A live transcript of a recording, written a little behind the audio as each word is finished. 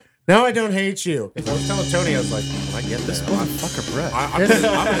Now I don't hate you. I was telling Tony, I was like, when I get this Motherfucker, Brett. I'm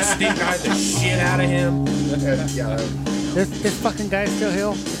gonna stink eye the shit out of him. This fucking guy's still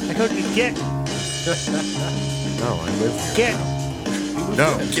here. I told you, get. No, I live here. Get.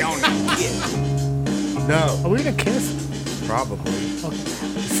 No. No. Are we gonna kiss? Probably.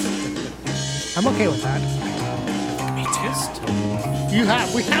 I'm okay with that. We kissed. We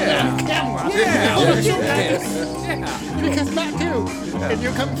have it on camera. Yeah. Oh, Yeah. you guys. Yeah. You kissed back too. And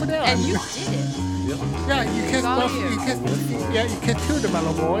you're coming for that. And you did it. Yeah, you kissed Saw both. you. You kissed two of the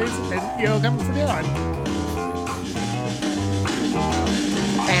mellow boys, and you're coming for that.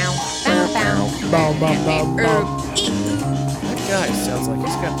 Bow, bow, bow. Bow, bow, bow, bow. That guy sounds like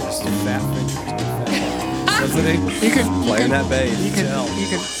he's got this fat fingers. Doesn't he? Playing that bass. You can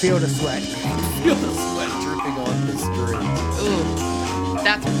feel the sweat. Feel the sweat dripping on the strings. Ooh,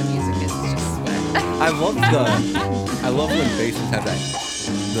 that's what the music is. It's just sweat. I love when basses have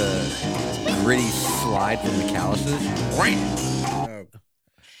the gritty slide from the calluses.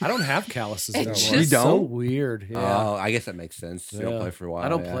 I don't have calluses anymore. just- You So don't? weird. Yeah. Oh, I guess that makes sense. You don't Yeah. play for a while. I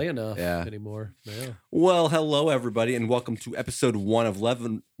don't yeah. play enough Yeah. anymore. Yeah. Well, hello everybody, and welcome to episode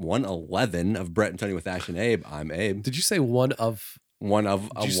 111 of Brett and Tony with Ash and Abe. I'm Abe. Did you say one of? One of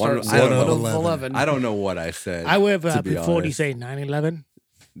Did you one. start I don't one know. of 11? I don't know what I said. I would have to be before you honest. say 9/11.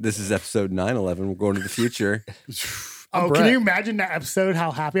 This is episode 911. We're going to the future. Oh, Brett. can you imagine that episode?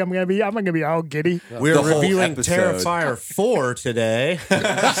 How happy I'm gonna be! I'm gonna be all giddy. We're The whole reviewing episode. Terrifier 4 today.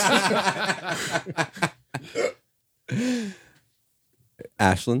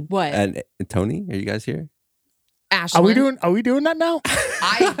 Ashlyn, What? and Tony, are you guys here? Ashlyn. Are we doing that now?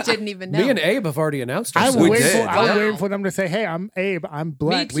 I didn't even know. Me and Abe have already announced I was ourselves. waiting did. for Wow. them to say, "Hey, I'm Abe. I'm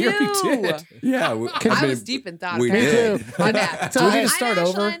black." Me We already too. did. Yeah, I was deep in thought. we about it. did. too. My bad. So we're hey, gonna start I'm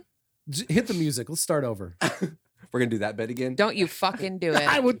over. Ashlyn. Hit the music. Let's start over. We're gonna do that bit again. Don't you fucking do it.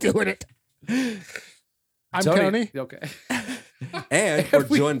 I was doing it. I'm Tony. Okay. And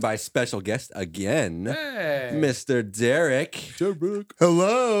we're joined by special guest again, Hey. Mr. Derek.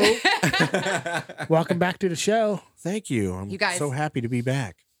 Hello. Welcome back to the show. Thank you. I'm You guys- so happy to be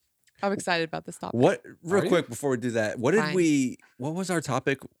back. I'm excited about this topic. What? Are Real you? quick before we do that, what Fine. was our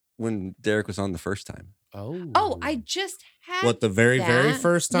topic when Derek was on the first time? Oh, I just had What, the very that.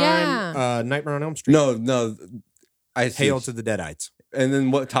 first time? Yeah. Nightmare on Elm Street. No. I see. Hail to the Deadites. And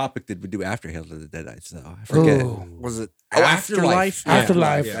then what topic did we do after Hail to the Deadites? Though I forget. Ooh. Was it Oh, Afterlife?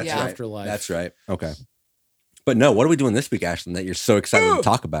 Afterlife. Yeah. That's Yeah. right. Afterlife. That's right. Okay. But no, what are we doing this week, Ashlyn, that you're so excited to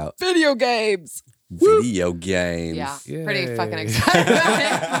talk about? video games. Video games. Yeah, Yay. pretty fucking excited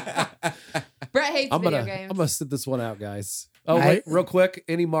about it. Brett hates I'm video gonna games. I'm gonna sit this one out, guys. Oh I- wait, real quick.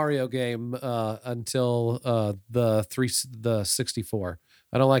 Any Mario game until the 64.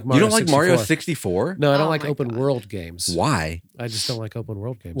 I don't like You Mario. don't like 64. Mario 64? No, I don't Oh like my open God. world games. Why? I just don't like open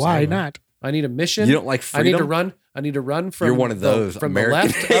world games. I Why don't know. not? I need a mission. You don't like I need freedom? to run. I need to run from You're one of those from the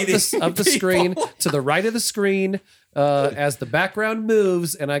American left of the screen people. to the right of the screen as the background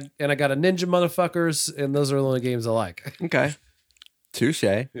moves, and I got a ninja motherfuckers, and those are the only games I like. Okay. Touche.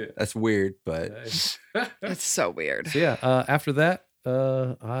 That's weird, but It's so weird. So yeah, after that,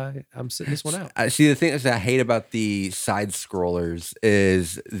 I'm sitting this one out. I see the thing that I hate about the side scrollers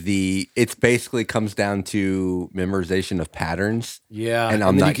is it's basically comes down to memorization of patterns, Yeah, and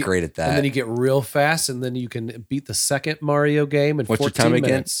I'm then not you get- great at that. And then you get real fast, and then you can beat the second Mario game in What's your 14 time again?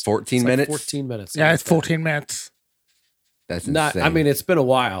 minutes. 14 It's like minutes? 14 minutes. Yeah, it's something like 14 minutes. That's that. Not. insane. I mean, it's been a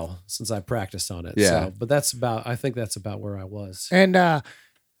while since I practiced on it. Yeah. So, but I think that's about where I was. And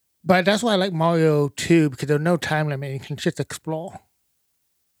but that's why I like Mario 2 because there's no time limit. You can just explore.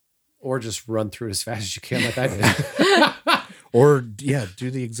 Or just run through it as fast as you can, like I did. Or, yeah, do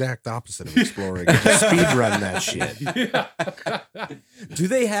the exact opposite of exploring. Speed run that shit. do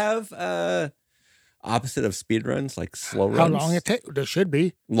they have opposite of speed runs, like slow runs? How long it take? There should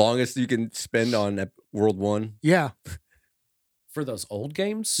be. Longest you can spend on World 1? Yeah. For those old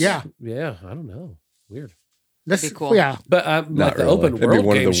games. Yeah. Yeah. I don't know. Weird. That's Be cool. Yeah. But Not like the really. open That'd be world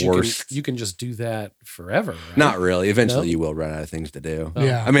one of the games, worst. you can just do that forever. Right? Not really. Eventually No? you will run out of things to do. Oh.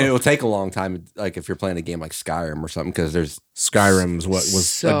 Yeah. I mean, it will take a long time, like if you're playing a game like Skyrim or something, because there's Skyrim's what was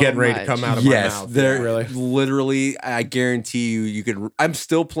So getting ready to much. come out of my yes, mouth. there Really? literally. I guarantee you could. I'm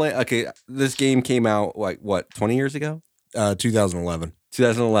still playing. Okay, this game came out like what 20 years ago, 2011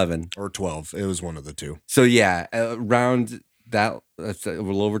 2011. or 12. It was one of the two. So yeah, around that's a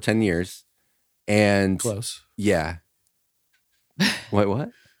little over 10 years, and Close. yeah. Wait, what?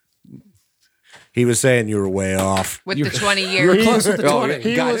 He was saying you were way off. With You're- the 20 You're years. close with the Oh, 20.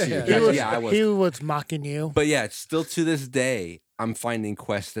 He Got was, you, he, got you. was, Yeah, I was. he was mocking you. But yeah, it's still to this day, I'm finding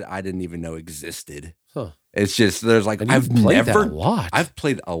quests that I didn't even know existed. Huh. It's just there's like And you've played that a lot. I've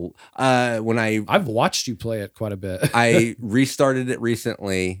played when I've watched you play it quite a bit. I restarted it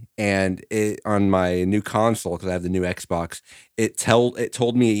recently, and it on my new console because I have the new Xbox. It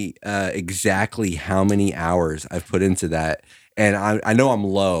told me exactly how many hours I've put into that, and I know I'm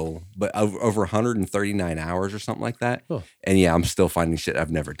low, but over 139 hours or something like that. Huh. And yeah, I'm still finding shit I've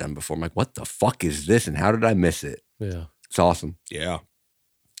never done before. I'm like, what the fuck is this, and how did I miss it? Yeah. It's awesome. Yeah.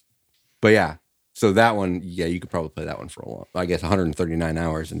 But yeah, so that one, yeah, you could probably play that one for a long. I guess 139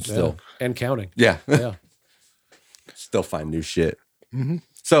 hours and still, And counting. yeah, Yeah. still find new shit. Mm-hmm.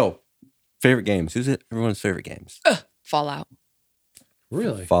 So, favorite games? Who's it? Everyone's favorite games. Fallout.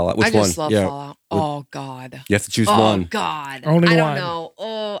 Really? Fallout. Which I just one? love Yeah. Fallout. Oh God. You have to choose Oh one. God. Only I don't one. know.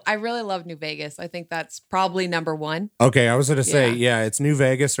 Oh, I really love New Vegas. I think that's probably number one. Okay, I was gonna say, Yeah. yeah, it's New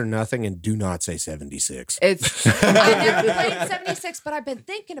Vegas or nothing, and do not say 76. It's I never played 76, but I've been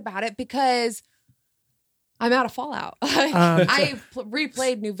thinking about it because I'm out of Fallout. I've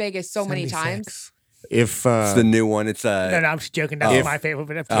replayed New Vegas so many times. If It's the new one. It's No, I'm just joking. That's If- my favorite.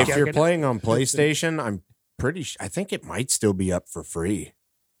 But if you're playing on PlayStation, I'm I think it might still be up for free.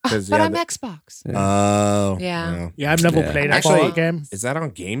 But yeah, I'm Xbox. Oh, Yeah. yeah, I've never Yeah. played a Actually- Fallout game. Is that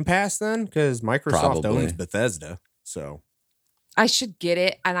on Game Pass then? Because Microsoft Probably. owns Bethesda, so I should get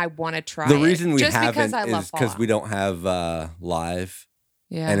it and I want to try the it. reason we Just because haven't I love is because Fallout. we don't have live,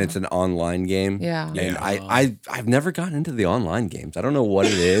 Yeah. and it's an online game. Yeah. And Yeah. I've never gotten into the online games. I don't know what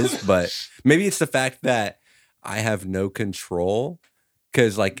it is, but maybe it's the fact that I have no control.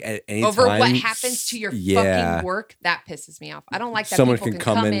 Because like at any over time, what happens to your fucking work, that pisses me off. I don't like that someone people can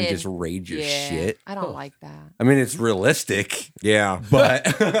come in and just rage your Yeah, shit. I don't like that. I mean, it's realistic, yeah.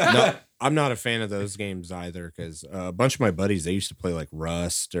 but No, I'm not a fan of those games either because a bunch of my buddies, they used to play like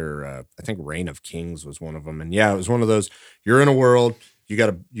Rust or I think Reign of Kings was one of them. And yeah, it was one of those, you're in a world,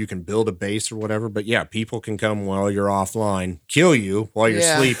 you can build a base or whatever, but yeah, people can come while you're offline, kill you while you're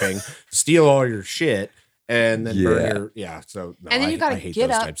Yeah. sleeping, steal all your shit, and then burn Yeah. your, so no, And then you gotta I hate get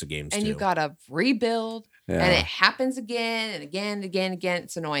those up types of games And too. you gotta rebuild, Yeah. and it happens again and again and again and again.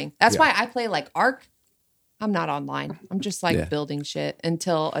 It's annoying. That's Yeah. why I play like Ark. I'm not online. I'm just like Yeah. building shit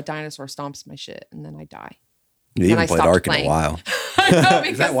until a dinosaur stomps my shit, and then I die. you I haven't played stopped Ark in a playing. while. I know, Is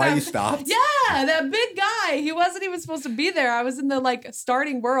because that why you stopped? Yeah, that big guy. He wasn't even supposed to be there. I was in the like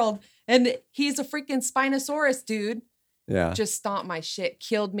starting world, and he's a freaking Spinosaurus dude. Yeah. Just stomped my shit,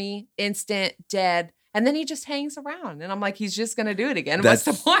 killed me, instant, dead. And then he just hangs around, and I'm like, he's just gonna do it again. What's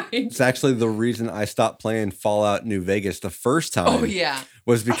the point? It's actually the reason I stopped playing Fallout New Vegas the first time. Oh yeah,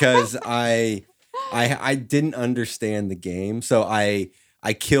 Was because I didn't understand the game. So I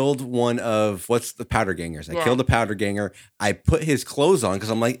killed one of what's the powder gangers. I Yeah. killed a powder ganger. I put his clothes on because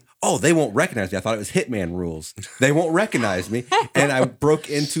I'm like, oh, they won't recognize me. I thought it was Hitman rules. They won't recognize me. And I broke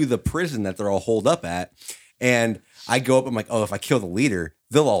into the prison that they're all holed up at. And I go up, I'm like, oh, if I kill the leader,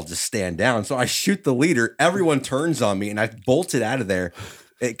 they'll all just stand down. So I shoot the leader. Everyone turns on me, and I bolted out of there.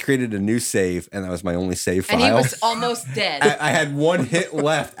 It created a new save, and that was my only save file. and he was almost dead. I had one hit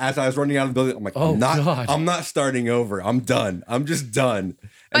left as I was running out of the building. I'm like, Oh, God. I'm not starting over. I'm done. I'm just done.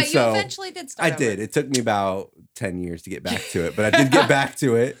 But And you so eventually did I start. did. It took me about 10 years to get back to it, but I did get back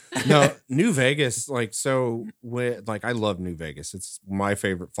to it. No, New Vegas, like so with like I love New Vegas. It's my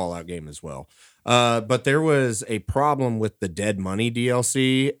favorite Fallout game as well. But there was a problem with the Dead Money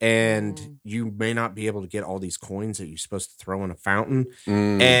DLC, and you may not be able to get all these coins that you're supposed to throw in a fountain.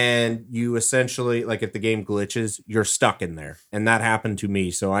 And you essentially, like if the game glitches, you're stuck in there. And that happened to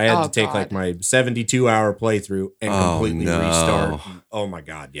me. So I had Oh, to take God. like my 72-hour playthrough and Oh, completely no. restart. Oh my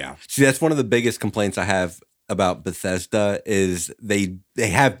God, yeah. See, that's one of the biggest complaints I have about Bethesda is they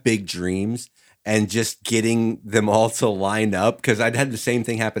have big dreams, and just getting them all to line up. Because I'd had the same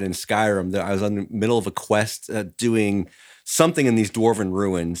thing happen in Skyrim. I was in the middle of a quest doing something in these dwarven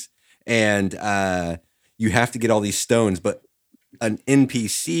ruins, and you have to get all these stones, but an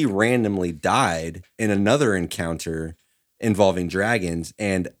NPC randomly died in another encounter involving dragons,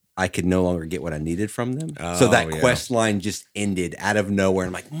 and I could no longer get what I needed from them. So that Oh, yeah. quest line just ended out of nowhere.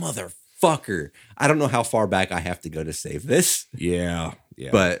 I'm like, motherfucker. I don't know how far back I have to go to save this, Yeah. Yeah.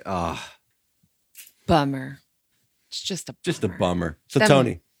 but Bummer. It's just a bummer. So Them-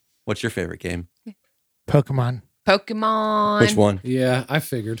 Tony, what's your favorite game? Pokemon. Pokemon. Which one? Yeah, I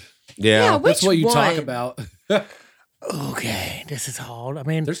figured. yeah. Which That's what you talk one? about. Okay, this is hard. I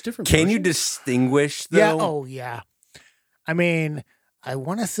mean, There's different. Can you versions. distinguish though? yeah. Oh, yeah. I mean, I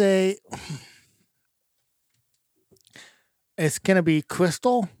want to say it's gonna be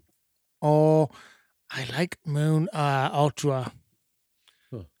Crystal, or I like Moon Ultra.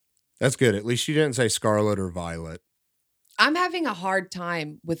 That's good. At least you didn't say Scarlet or Violet. I'm having a hard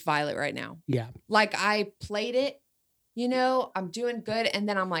time with Violet right now. Yeah. Like I played it, I'm doing good, and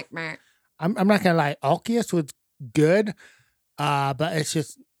then I'm like, meh. I'm not gonna lie, Arceus was good, but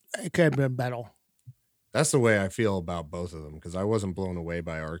it could have been better. That's the way I feel about both of them because I wasn't blown away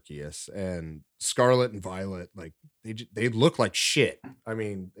by Arceus and Scarlet and Violet. Like they look like shit. I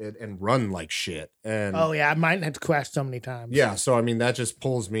mean, and run like shit. And Oh yeah, mine had crashed so many times. yeah, so I mean that just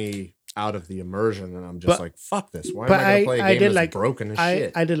pulls me out of the immersion, and I'm just But- like, fuck this. Why am but I gonna play a I game did that's like- broken as I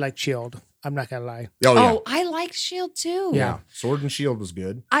shit? did like Shield. I'm not gonna lie. Oh yeah, Oh, I like Shield too. Yeah. Sword and Shield was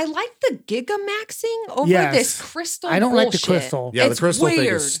good. I like the Gigamaxing over Yes. this crystal. I don't like the bullshit. crystal. Yeah, It's the crystal thing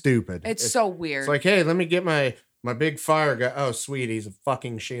weird. is stupid. It's so weird. It's like, hey, let me get my big fire guy. Oh, sweet, he's a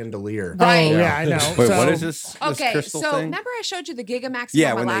fucking chandelier. Right. Oh yeah, I know. Wait, So- what is this okay, crystal so thing? remember I showed you the Gigamaxing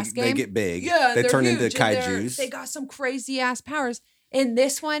Yeah, on my when last they game? get big. Yeah, They they're turn into huge, and kaijus. they got some crazy ass powers. In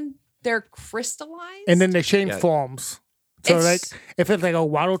this one, they're crystallized. And then they change Yeah. forms. So It's- like if it's like a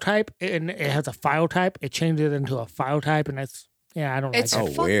water type and it has a fire type, it changes it into a fire type, and that's I don't like it's that. Oh,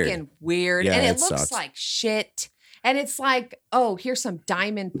 fucking weird. weird, Yeah, and it it looks sucks. like shit. And it's like, oh, here's some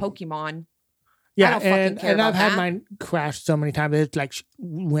diamond Pokemon. Yeah, don't fucking and care I've about had that. mine crash so many times it's like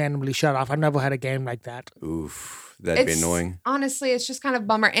randomly shut off. I've never had a game like that. Oof, that'd be It's- annoying. Honestly, it's just kind of a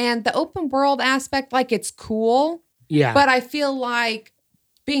bummer. And the open world aspect, like it's cool, Yeah, but I feel like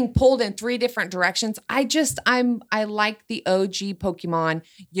being pulled in 3 different directions. I like the OG Pokemon.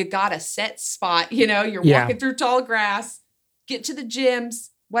 You got a set spot, you're Yeah. walking through tall grass, get to the gyms,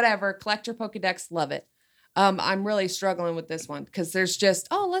 whatever, collect your Pokedex, love it. I'm really struggling with this one because there's just,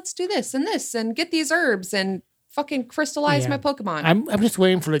 let's do this and get these herbs and fucking crystallize Yeah. my Pokemon. I'm just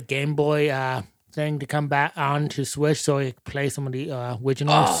waiting for the Game Boy thing to come back on to Switch so I can play some of the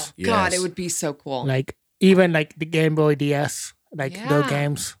originals. oh God, Yes. it would be so cool. Like even like the Game Boy DS, like those Yeah.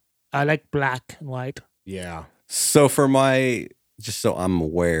 games. I like black and white. Yeah. So for just so I'm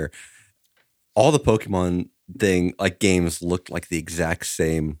aware, all the Pokemon games look like the exact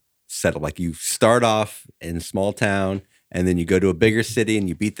same setup. Like you start off in a small town, and then you go to a bigger city, and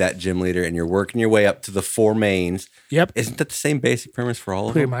you beat that gym leader, and you're working your way up to the 4 mains. Yep, Isn't that the same basic premise for all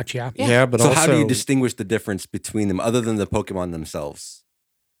of pretty them? much. Yeah. Yeah. But so also, how do you distinguish the difference between them, other than the Pokemon themselves?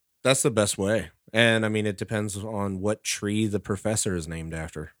 that's the best way. And I mean, it depends on what tree the professor is named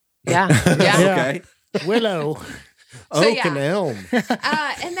after. yeah. Yeah. Yeah. Okay. Willow. So, Oak yeah. and elm.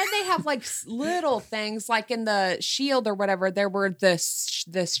 And then they have like little things like in the shield or whatever, there were the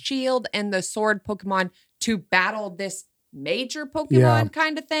shield and the sword Pokemon to battle this major Pokemon Yeah.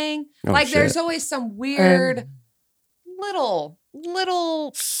 kind of thing. Oh, like there's shit. always some weird little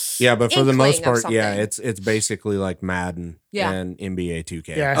Yeah, but for the most inkling of part, yeah, something. it's basically like Madden Yeah. and NBA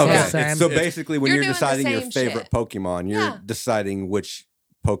 2K. Yeah, Okay. Yeah. It's- So basically, when You're you're doing the deciding your same favorite shit. Pokemon, you're Yeah. deciding which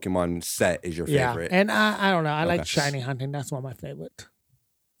Pokemon set is your Yeah, favorite. and I don't know. I like Okay. shiny hunting. That's one of my favorite.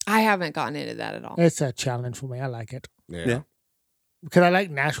 I haven't gotten into that at all. It's a challenge for me. I like it Yeah. because I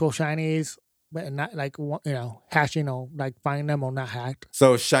like natural shinies, but not like hashing or like finding them or not hacked.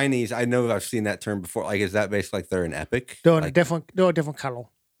 So shinies, I know I've seen that term before. Like, is that basically like they're an epic? They're in Like- a different. They're a different color.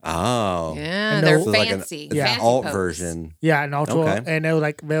 Oh, Yeah, And they're those- So like fancy. an Yeah. fancy alt pokes. version. Yeah, and also Okay. and they were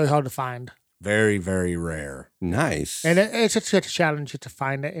like very hard to find. Very, very rare. Nice. And it's just a challenge to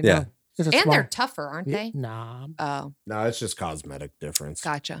find it. Yeah. It's a And small, they're tougher, aren't they? Nah, Oh, No, it's just cosmetic difference.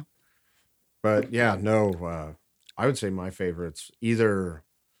 gotcha. But yeah, no, I would say my favorites either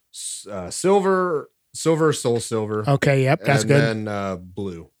silver, soul silver, okay, yep, that's and good. then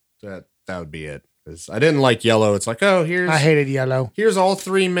blue. That would be it. 'Cause I didn't like yellow. It's like, oh, I hated yellow. here's all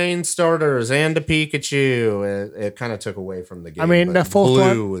 3 main starters and a Pikachu. It kind of took away from the game. mean, but the fourth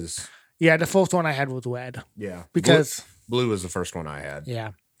blue was Yeah, the first one I had was red yeah because blue was the first one I had.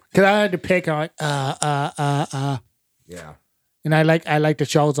 yeah, because I had to pick. I'm like Yeah. and I like the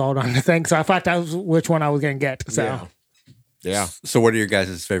Charizard on the thing, so I thought that was which one I was gonna get. So Yeah. Yeah. So what are your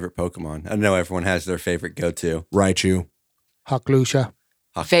guys' favorite Pokemon? I know everyone has their favorite go-to. Raichu. Hucklusha.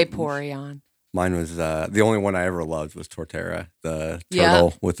 Vaporeon. Mine was the only one I ever loved was Torterra, the Yeah.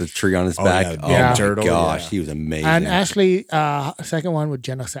 turtle with the tree on his Oh, back. yeah, Oh yeah. my Turtle, gosh, yeah. he was amazing. And actually, second one was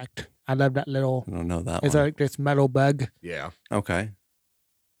Genesect. I love that little. I don't know that It's one. like this metal bug. Yeah. Okay.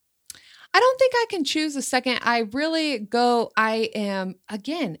 I don't think I can choose a second. I really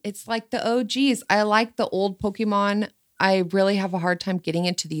it's like the OGs. I like the old Pokemon. I really have a hard time getting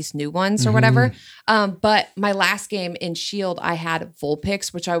into these new ones or whatever. But my last game in Shield, I had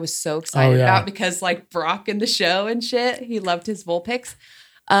Vulpix, which I was so excited yeah. about because like Brock in the show and shit, he loved his Vulpix.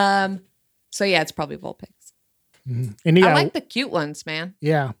 So yeah, it's probably Vulpix. And you I got like the cute ones, man.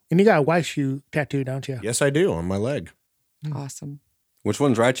 yeah, and you got a white shoe tattoo, don't you? Yes, I do on my leg. Awesome. Which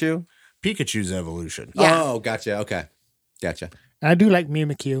one's Raichu? Pikachu's evolution. Yeah. Oh, gotcha. Okay. Gotcha. And I do like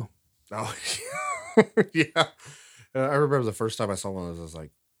Mimikyu. Oh, yeah. I remember the first time I saw one of those, I was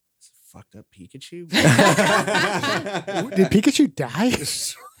like, "It's a fucked up Pikachu." Did Pikachu die?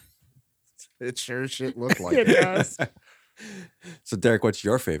 It sure as shit looked like It it. does. So, Derek, what's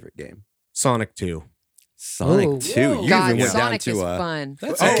your favorite game? Sonic 2. Sonic Oh. 2. You God, even went Sonic down is to fun.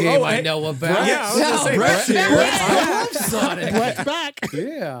 That's Oh, a game I hey, know about. Yeah, I was gonna say, Brett, Brett- I love Sonic. What's back?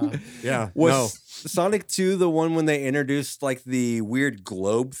 Yeah. Yeah. Was Sonic 2 the one when they introduced like the weird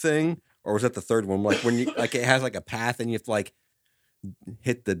globe thing? Or was that the third one? Like when you like it has like a path and you have to like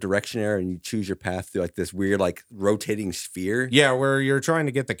hit the direction arrow and you choose your path through like this weird like rotating sphere. Yeah, where you're trying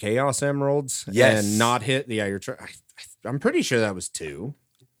to get the Chaos Emeralds Yes. and not hit. Yeah, you're trying. I'm pretty sure that was 2.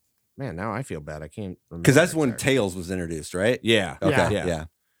 Man, now I feel bad. I can't remember. Because that's when exactly. Tails was introduced, right? Yeah. Okay. Yeah. Yeah.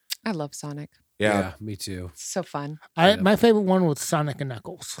 I love Sonic. Yeah. Me too. It's so fun. My favorite one was Sonic and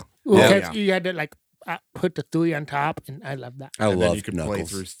Knuckles. Yeah. Because you had to like put the 3 on top, and I love that. I And then love you could play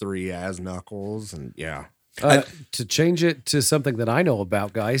through 3 as Knuckles, and yeah. To change it to something that I know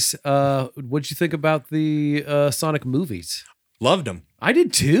about, guys, what'd you think about the Sonic movies? Loved them. I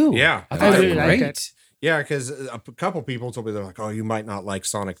did too. Yeah. I thought I they really were liked great. it. Yeah, because a couple people told me, they're like, "Oh, you might not like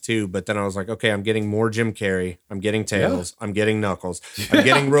Sonic 2," but then I was like, "Okay, I'm getting more Jim Carrey. I'm getting Tails. I'm getting Knuckles. I'm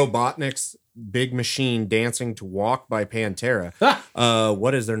getting Robotnik's big machine dancing to Walk by Pantera.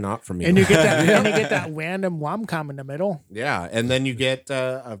 What is there not for me?" And you get that, and you get that random rom-com in the middle. Yeah, and then you get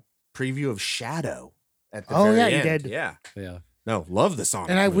a preview of Shadow at the Oh, very yeah, you end. did. Yeah, Yeah. no, love the Sonic.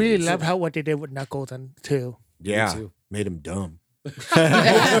 And I really movies. love how what they did with Knuckles and too. Yeah, too. made him dumb.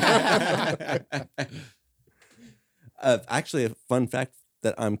 Actually, a fun fact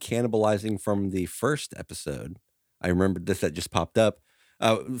that I'm cannibalizing from the first episode. I remembered this that just popped up.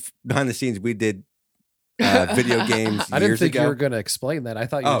 Behind the scenes, we did video games I didn't years think ago. you were going to explain that. I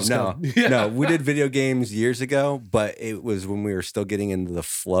thought you were Oh just no, gonna... no, we did video games years ago, but it was when we were still getting into the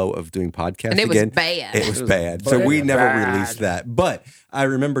flow of doing podcasts And it was again. bad. It was was bad. So we bad. never released that. But I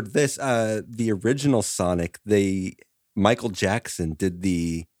remembered this. The original Sonic, Michael Jackson did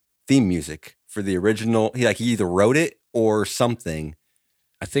the theme music for the original. He either wrote it or something.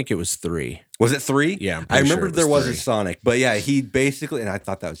 I think it was 3. Was it 3? Yeah, I'm I pretty sure remember it there was 3. a Sonic, but yeah, he basically, and I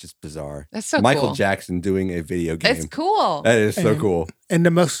thought that was just bizarre. That's so Michael cool. Jackson doing a video game. It's cool. That is so And- cool. And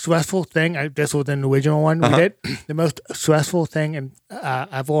the most stressful thing, this was an original one we did. The most stressful thing in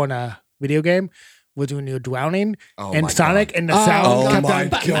ever on a video game was when you're drowning Oh and my Sonic and the sound Oh kept my on.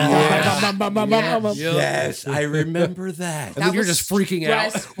 God. Yeah. Yes, I remember that. And then you're was just freaking out.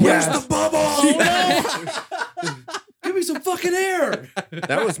 stressful. Where's the bubble? Give me some fucking air.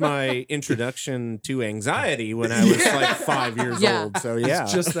 That was my introduction to anxiety when I was like 5 years Yeah. old. So yeah,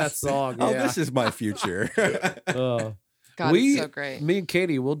 It's just that song. Oh, yeah. this is my future. God, it's so great. Me and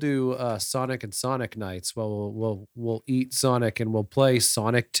Katie, we'll do Sonic and Sonic nights. Well, we'll eat Sonic and we'll play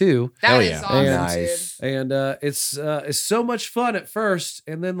Sonic 2. That Hell is yeah. awesome, Nice. And it's so much fun at first,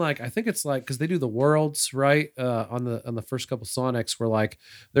 and then like I think it's like because they do the worlds right on the first couple Sonics, where like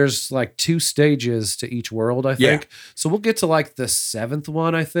there's like 2 stages to each world. I Yeah. think so. We'll get to like the 7th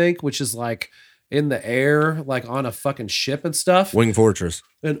one, I think, which is like in the air, like on a fucking ship and stuff. Wing Fortress.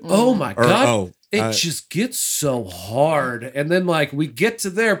 And oh my Or god, it uh, just gets so hard. And then like we get to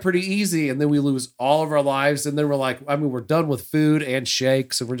there pretty easy, and then we lose all of our lives, and then we're like, I mean, we're done with food and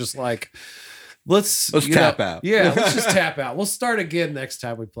shakes, and we're just like, let's you tap know, out. Yeah, let's just tap out. We'll start again next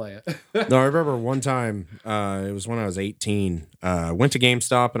time we play it. No, I remember one time. It was when I was 18. Went to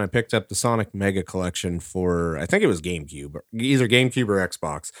GameStop and I picked up the Sonic Mega Collection for I think it was GameCube, either GameCube or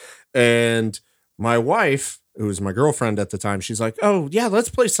Xbox. And my wife, who was my girlfriend at the time, she's like, "Oh yeah, let's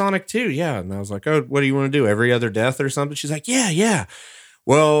play Sonic 2." Yeah, and I was like, "Oh, what do you want to do? Every other death or something?" She's like, "Yeah."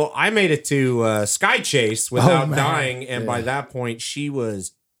 Well, I made it to Sky Chase without man. dying, and by that point, she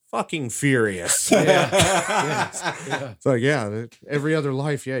was fucking furious. Yeah. It's like, yeah, every other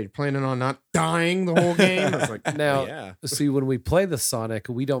life, yeah, you're planning on not dying the whole game. It's like, Now, yeah. see, when we play the Sonic,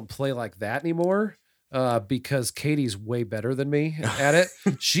 we don't play like that anymore. Because Katie's way better than me at it.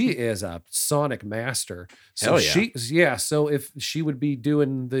 She is a Sonic master. So Hell yeah. So if she would be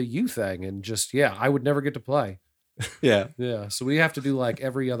doing the you thing and just, I would never get to play. Yeah. Yeah. So we have to do like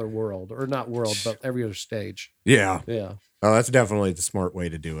every other world, or not world, but every other stage. Yeah. Yeah. Oh, that's definitely the smart way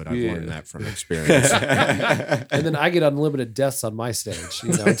to do it. I've Yeah. learned that from experience. And then I get unlimited deaths on my stage,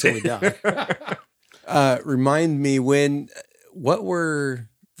 until we die. Remind me what were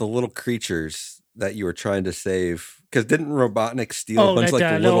the little creatures that you were trying to save? Because didn't Robotnik steal a bunch of like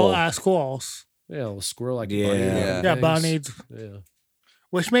the little squirrels. Yeah, a squirrel like Yeah. bunny. Yeah. Yeah, things. bunnies. Yeah.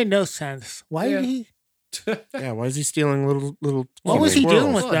 Which made no sense. Why Yeah. did he? Yeah, why is he stealing little What was he squirrels?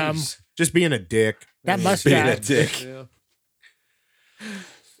 doing with them? Just being a dick. That being a mustache. dick. Yeah.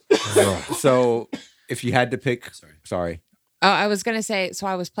 So if you had to pick, sorry. Oh, I was gonna say. So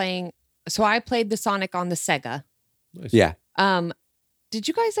I played the Sonic on the Sega. Nice. Yeah. Did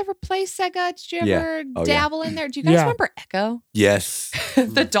you guys ever play Sega? Did you Yeah. ever Oh, yeah. dabble in there? Do you guys Yeah. remember Echo, Yes.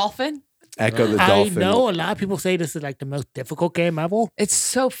 the dolphin? Echo the I Dolphin. know a lot of people say this is like the most difficult game ever. It's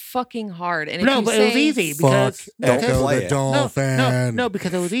so fucking hard. And if No, you but it was say- easy because Don't because- play the it. dolphin. No,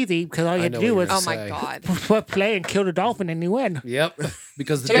 because it was easy because all you I had to know do what was you're Oh my Say. god. play and kill the dolphin and you win. Yep.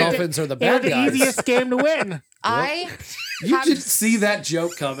 Because the It was the- Dolphins are the It was bad the guys. easiest game to win. I You have- didn't see that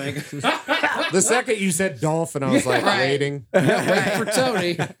joke coming. The second you said dolphin, I was like Right. waiting. Right for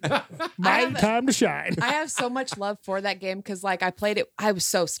Tony. My have- time to shine. I have so much love for that game because like I played it. I was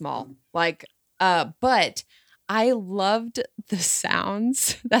so small. Like but I loved the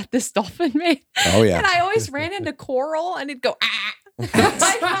sounds that this dolphin made. Oh, yeah. And I always ran into Coral and it'd go, ah.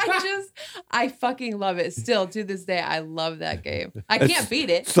 I fucking love it. Still to this day, I love that game. I can't beat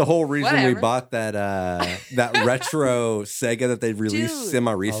it. It's the whole reason we Whatever. bought that that retro Sega that they released Dude.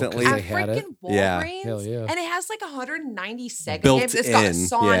 semi recently. Oh, 'cause At they had it? freaking Yeah. Walgreens. Hell yeah. And it has like 190 Sega Built games. It's got in,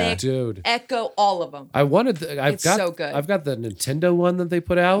 Sonic, Dude. Echo, all of them. I wanted. I've It's got. so good. I've got the Nintendo one that they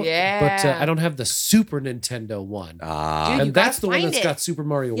put out. But Yeah. I don't have the Super Nintendo one. Dude, And you that's gotta the one find that's it. got Super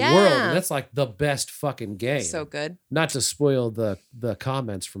Mario Yeah. World, and that's like the best fucking game. So good. Not to spoil the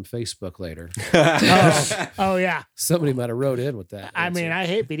comments from Facebook later. Oh yeah. Somebody might have wrote in with that. I mean, answer. I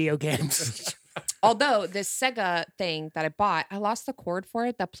hate video games. Although this Sega thing that I bought, I lost the cord for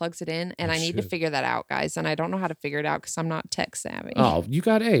it that plugs it in, and Oh, I need to shit. figure that out, guys. And I don't know how to figure it out because I'm not tech savvy. Oh, you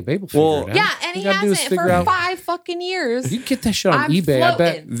got Babe will figure Well, it out. yeah, and You he gotta do is hasn't figure for out- 5 fucking years. You can get that shit on I'm eBay. I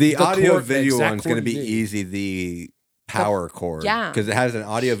bet floating. The audio cord- video exact one's going to cord be you need. easy. The power cord. Yeah. Because it has an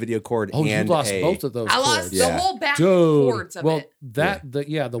audio video cord Oh, you and lost a. both of those. I lost cords. the Yeah. whole back Dude. cords of well, it.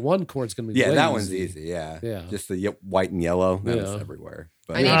 the one cord's gonna be Yeah, way that one's easy. Yeah. Yeah. Just the white and yellow. That was Yeah. everywhere.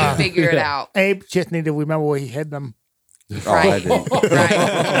 But I need Ah. to figure it Yeah. out. Abe just need to remember where he hid them. Oh, I Right. didn't.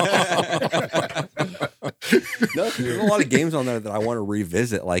 Right. No, there's a lot of games on there that I want to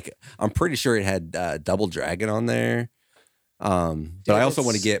revisit. Like, I'm pretty sure it had Double Dragon on there. But I also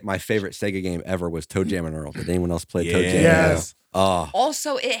want to get my favorite Sega game ever was Toe Jam and Earl. Did anyone else play Toe Jam? Yes. Oh,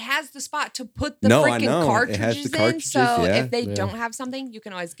 Also, it has the spot to put the No, I freaking know. It cartridges, has the in. cartridges, So yeah. if they Yeah. don't have something, you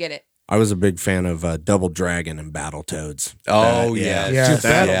can always get it. I was a big fan of Double Dragon and Battletoads. Oh, yeah, yes. Yeah. Dude,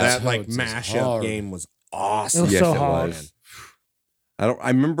 that, Yeah. that like Battletoads is mashup hard. game was It awesome. was Yes, so it hard. was. I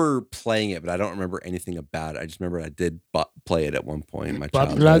remember playing it, but I don't remember anything about it. I just remember I did play it at one point in my Butt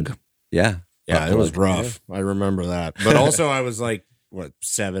childhood. plug. Yeah. Yeah, Butt it was plug. rough. I remember that. But also, I was like, what,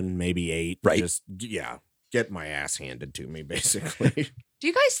 7, maybe 8. Right. Just, get my ass handed to me, basically. Do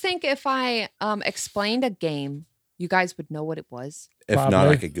you guys think if I explained a game, you guys would know what it was? If not,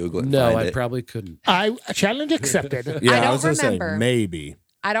 Probably. I could Google it. and No, find I it. probably couldn't. I challenge accepted. Yeah, don't I was going to say, remember. maybe.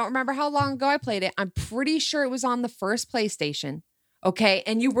 I don't remember how long ago I played it. I'm pretty sure it was on the first PlayStation. Okay.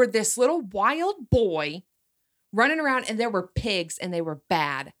 And you were this little wild boy running around, and there were pigs, and they were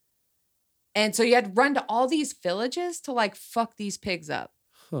bad. And so you had to run to all these villages to like fuck these pigs up.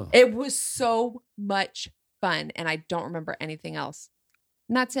 Huh. It was so much fun. And I don't remember anything else.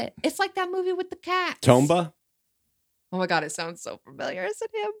 And that's it. It's like that movie with the cat. Tomba? Oh my God. It sounds so familiar. Is it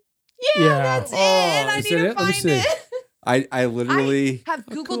him? Yeah. That's it. Oh, I is need it to it? Let me find see. it. I literally. Have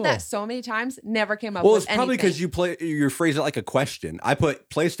Googled cool. that so many times, never came up Well, with it's probably anything. because you phrase it like a question. I put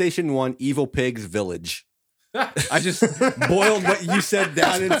PlayStation 1 Evil Pigs Village. I just boiled what you said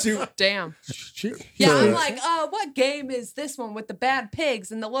down into. Damn. She- Yeah, So- I'm like, what game is this one with the bad pigs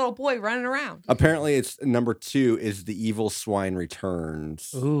and the little boy running around? Apparently, it's number 2 is The Evil Swine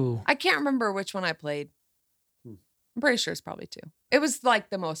Returns. Ooh. I can't remember which one I played. I'm pretty sure it's probably 2. It was like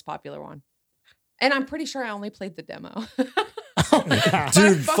the most popular one. And I'm pretty sure I only played the demo. Oh my God.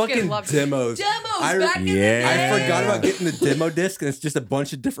 Dude, I fucking loved it. demos. Demos I- back in the Yeah. day. I forgot about getting the demo disc, and it's just a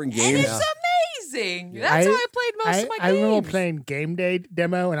bunch of different And games. it's amazing. That's how I played most of my I games. remember playing Game Day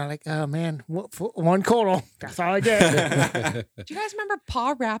demo, and I'm like, oh man, one Coral. That's all I get. Do you guys remember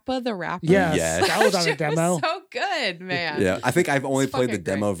Pa Rappa the Rapper? Yes, Yes. that was on a Shit demo. so good, man. Yeah, I think I've only It's played the fucking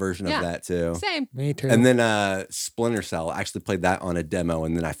great. demo version of Yeah. that too. Same. Me too. And then Splinter Cell, I actually played that on a demo,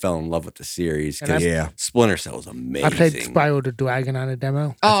 and then I fell in love with the series And because Yeah. Splinter Cell was amazing. I played Spyro the Dragon on a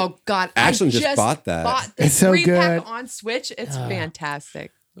demo. Oh God! Ashland I just bought that. Bought the It's so 3-pack good. on Switch. It's Ah.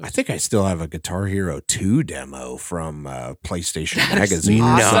 fantastic. I think I still have a Guitar Hero 2 demo from PlayStation That is Magazine. or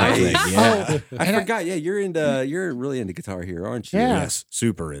awesome. something. Yeah. I And I- forgot. Yeah, you're really into Guitar Hero, aren't you? Yeah. Yes,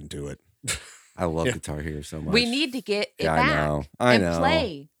 super into it. I love Yeah. Guitar Hero so much. We need to get it Yeah, back I know. I and know.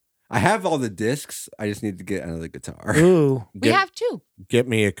 play. I have all the discs. I just need to get another guitar. Ooh. We have 2. Get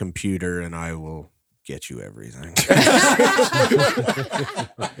me a computer and I will get you everything.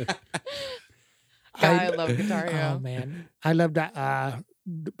 I love Guitar Oh Hero. man, I love that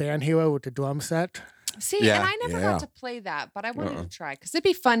Band Hero with the drum set See, Yeah. and I never Yeah. got to play that, but I wanted to try because it'd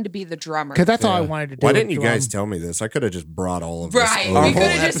be fun to be the drummer. because that's all I Yeah. wanted to do. Why with didn't you drum. guys tell me this? I could have just brought all of Right. this. Our We over. could whole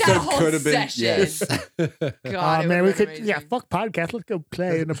have just had a episode whole could have been- session. yes. God, it Man, we would've been could. amazing. Yeah, fuck podcast. Let's go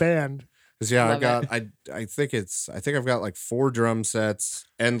play in a band. 'Cause, yeah, Love I think I've got like 4 drum sets,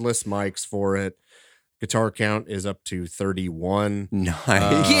 endless mics for it. Guitar count is up to 31.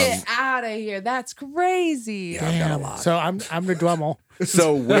 Nice. Get out of here. That's crazy. Yeah, I've got a Damn. lot. So I'm the drummer.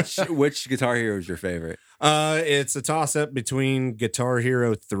 So which Guitar Hero is your favorite? It's a toss up between Guitar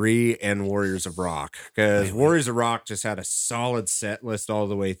Hero 3 and Warriors of Rock, because Warriors of Rock just had a solid set list all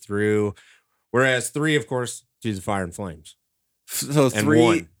the way through, whereas 3, of course, Tears of Fire and Flames. So And 3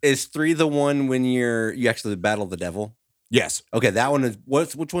 1. is 3 the one when you actually battle the devil? Yes, Okay, that one is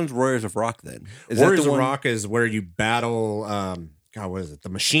which one's Warriors of Rock then? Is Warriors that the of one? Rock is where you battle. God, what is it? The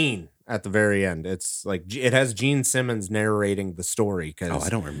Machine at the very end. It's like it has Gene Simmons narrating the story. Oh, I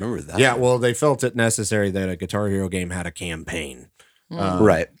don't remember that. Yeah, well, they felt it necessary that a Guitar Hero game had a campaign.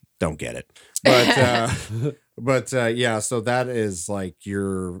 Right. Don't get it, but yeah. So that is like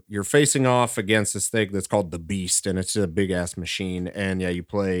you're facing off against this thing that's called the Beast, and it's a big ass machine. And yeah, you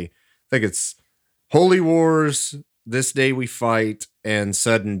play. I think it's Holy Wars, This Day We Fight, and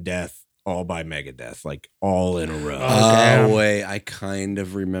Sudden Death, all by Megadeth, like all in a row. Oh wait, I kind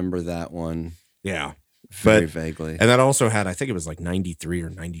of remember that one Yeah. very But- vaguely. And that also had, I think it was like 93 or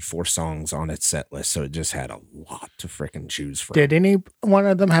 94 songs on its set list. So it just had a lot to freaking choose from. Did any one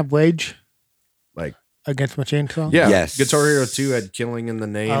of them have Rage Like, against Machine Song? yeah. Yes. Guitar Hero 2 had Killing in the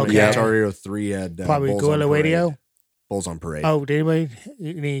Name. And Okay. Guitar Hero 3 had Probably Bulls Guerrilla on Parade. Radio. Bulls on Parade. Oh, did anybody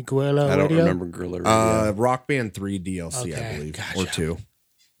any Guerrilla I don't Radio? remember Gorilla Radio. Rock Band 3 DLC, I Okay, believe. gotcha. Or 2.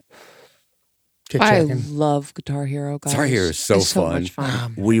 Just I checking. love Guitar Hero, guys. Guitar Hero is so It's so fun. much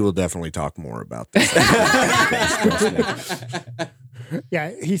fun. We will definitely talk more about this.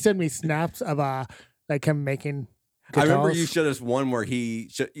 Yeah, he sent me snaps of like him making. I remember guitars. you showed us one where he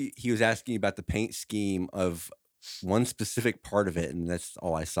was asking about the paint scheme of one specific part of it, and that's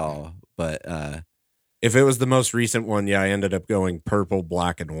all I saw. But If it was the most recent one, yeah, I ended up going purple,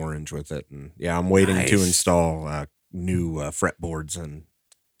 black, and orange with it. And yeah, I'm waiting to Nice. install new fretboards and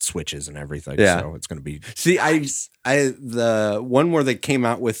switches and everything. Yeah. So it's going to be. see, I the one where they came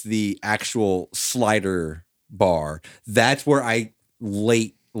out with the actual slider bar. That's where I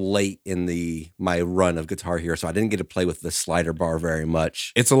late in my run of Guitar Hero, so I didn't get to play with the slider bar very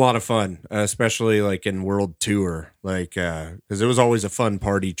much. It's a lot of fun, especially like in World Tour, like because it was always a fun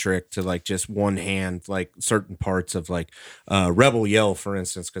party trick to like just one hand, like certain parts of like Rebel Yell, for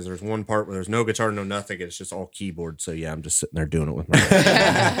instance, because there's one part where there's no guitar, no nothing, it's just all keyboard. So yeah, I'm just sitting there doing it with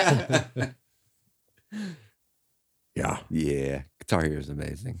my yeah. Yeah, Guitar Hero is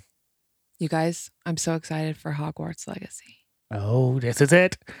amazing. You guys, I'm so excited for Hogwarts Legacy. Oh, this is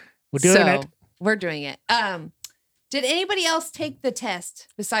it. We're doing it. We're doing it. Did anybody else take the test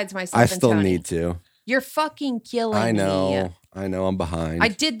besides myself? I and still Tony? need to. You're fucking killing I me. know. I'm behind. I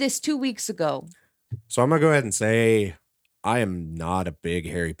did this 2 weeks ago. So I'm gonna go ahead and say I am not a big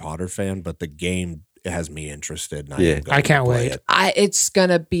Harry Potter fan, but the game has me interested. And Yeah. am going I can't to play wait. it. It's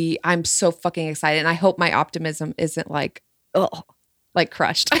gonna be. I'm so fucking excited, and I hope my optimism isn't like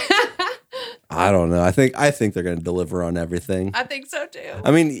crushed. I don't know. I think they're going to deliver on everything. I think so too.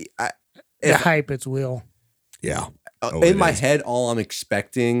 I mean, The if- hype is real. Yeah. Oh, in it my is. head, all I'm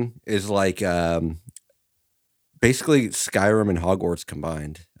expecting is like basically Skyrim and Hogwarts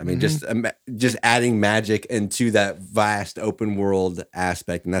combined. I mean, just adding magic into that vast open world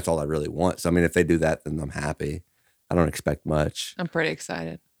aspect, and that's all I really want. So, I mean, if they do that, then I'm happy. I don't expect much. I'm pretty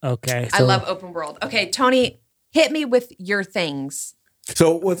excited. Okay. I love open world. Okay, Tony, hit me with your things.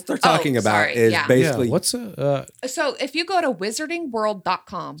 So, what they're talking about sorry, is yeah. basically yeah, what's So if you go to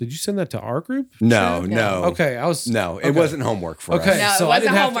wizardingworld.com. did you send that to our group? no. Okay, I was No, it okay. wasn't homework for Okay, us. No, it so I wasn't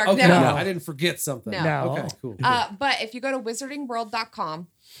didn't have homework, to, okay, no. no, I didn't forget something. No. Okay, cool. But if you go to wizardingworld.com,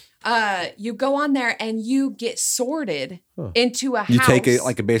 you go on there and you get sorted into a You house. take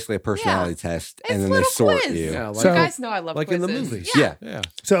basically a personality test, It's and then a they little sort quiz. you. Yeah, like, So- You guys know I love like in quizzes. the movies. Yeah. Yeah.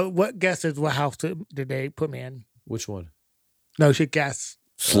 So, what guesses? What house did they put me in? Which one? No, she guess.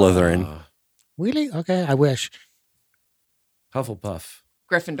 Slytherin. Really? Okay, I wish. Hufflepuff.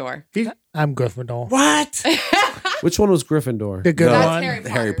 Gryffindor. I'm Gryffindor. What? Which one was Gryffindor? The good No. That's one. Harry Potter.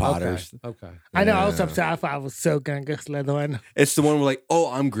 Harry Potter's. Okay. I know. I was Yeah. upset. I was so gonna get Slytherin. It's the one where like,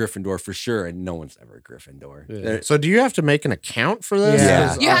 oh, I'm Gryffindor for sure, and no one's ever Gryffindor. Yeah. They're- So do you have to make an account for this? Yeah.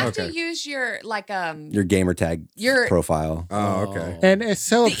 'Cause- You oh, have okay. to use your Your gamer tag Your- profile. Oh, okay. And it's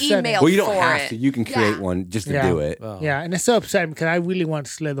so the upsetting. email. Well, you don't for have it. to. You can create Yeah. one just to Yeah. do it. Oh. Yeah, and it's so upsetting because I really want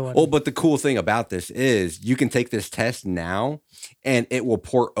Slytherin. Well, but the cool thing about this is you can take this test now and it will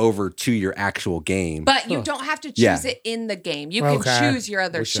port over to your actual game. But you Huh. don't have to choose Yeah. it in the game. You Okay. can choose your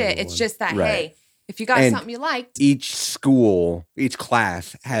other Whichever shit. It's one. just that, Right. hey, if you got And something you liked, each school, each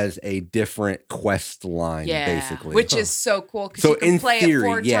class has a different quest line, yeah, basically. which is so cool because So you can in play theory, it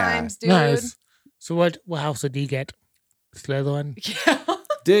 4 yeah. times, dude. nice. So what house did you get? Slytherin. Yeah,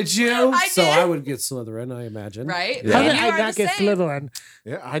 Did you? I So did. I would get Slytherin, I imagine. right? Yeah. How And did you I are not the get same. Slytherin?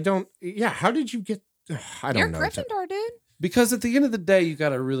 Yeah, I don't. Yeah, how did you get? I don't You're know. Gryffindor, dude. Because at the end of the day, you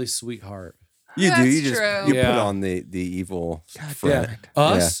got a really sweet heart. you do. That's You just true. you put Yeah. on the evil God front. damn it.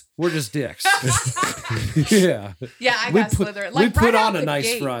 Us, we're just dicks. yeah. Yeah, I We got put, Slytherin. we Like put right out on a the nice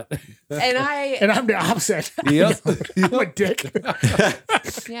gate. front. And I, And I'm the opposite. Yep. I'm a dick.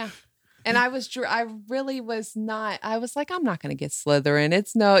 yeah. And I really was not. I was like, I'm not gonna get Slytherin.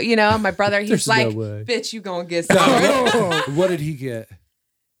 It's no, my brother. He's There's like, no way. bitch, you gonna get Slytherin. Oh. What did he get?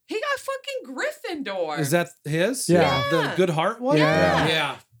 He got fucking Gryffindor. Is that his? Yeah. The good heart one? Yeah.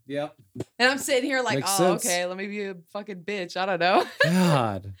 Yeah. Yep. And I'm sitting here like, Makes oh, sense. okay, let me be a fucking bitch. I don't know.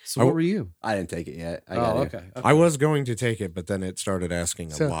 God. So what were you? I didn't take it yet. I got Oh, it. okay. I was going to take it, but then it started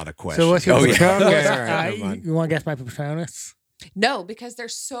asking a So- lot of questions. So what's your Oh, yeah. Patronus? Okay, all right, never mind. You want to guess my Patronus? No, because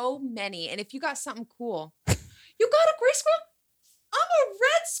there's so many. And if you got something cool, you got a gray squirrel? I'm a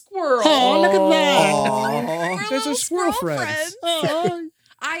red squirrel. Oh, look at that. We're Those are little squirrel friends. Oh.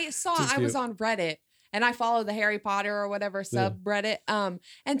 I saw, Too I was cute. on Reddit and I follow the Harry Potter or whatever Yeah. subreddit.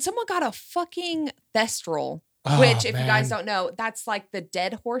 And someone got a fucking Thestral, Oh, which, if you guys man. don't know, that's like the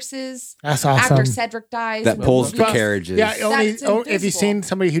dead horses That's awesome. after Cedric dies. That pulls the Plus- carriages. Yeah, only That's if you've invisible. seen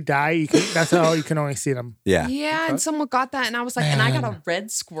somebody who died, that's how you can only see them. Yeah. Yeah, Okay. and someone got that, and I was like, and I got a Man.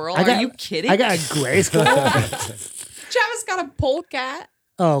 red squirrel. I got- Are you kidding? I got a gray squirrel. Travis got a polecat,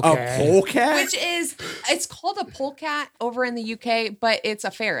 Okay. A polecat? which is it's called a polecat over in the UK, but it's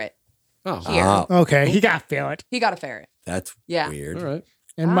a ferret. Oh, Here. Okay, he got ferret. He got a ferret. That's Yeah. weird. all right.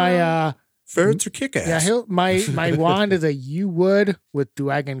 And my Ferrets are kick ass. yeah, my wand is a U wood with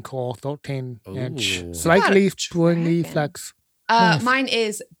dragon core, 13-inch, Ooh. slightly Got a springy dragon. flex. Mine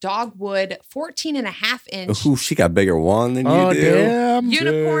is dogwood, 14 and a half inch, Ooh, she got a bigger wand than Oh you do. damn!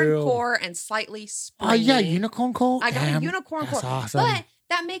 unicorn Damn. core, and slightly Oh springy. yeah, unicorn core. I got Damn, a unicorn that's core, awesome. but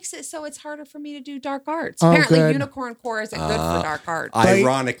that makes it so it's harder for me to do dark arts. Oh, Apparently, good. unicorn core isn't good for dark art.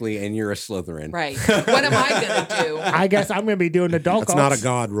 Ironically, and you're a Slytherin. Right. What am I gonna do? I guess I'm gonna be doing the dark That's not a arts.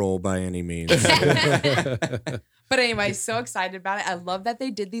 god roll by any means. But anyway, so excited about it. I love that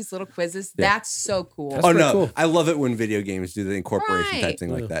they did these little quizzes. Yeah. That's so cool. That's Oh pretty no, cool. I love it when video games do the incorporation Right. type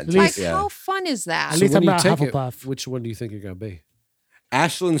thing like that. At least- Like, how fun is that? At least when I'm you not take it, Hufflepuff. which one do you think you're going to be?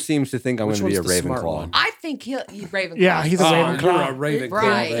 Ashland seems to think I'm Which going to be a one's the smart Ravenclaw. one? I think he's Ravenclaw. Yeah, he's a Ravenclaw. You're a Ravenclaw.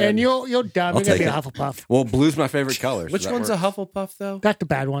 Right. then. And you're dumb. I'll You're gonna be take a it. Hufflepuff. Well, blue's my favorite color. so Which that one's works. a Hufflepuff, though? That's the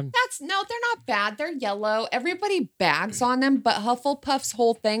bad one. No, they're not bad. They're yellow. Everybody bags on them, but Hufflepuff's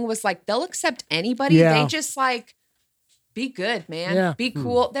whole thing was like they'll accept anybody. Yeah. They just like be good, man. Yeah. Be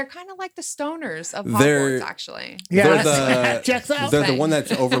cool. They're kind of like the stoners of They're- Hogwarts, actually. Yeah, They're that checks out. They're the Thanks. one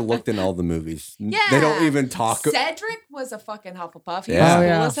that's overlooked in all the movies. Yeah. They don't even talk. Cedric was a fucking Hufflepuff. He Yeah. was cool Oh,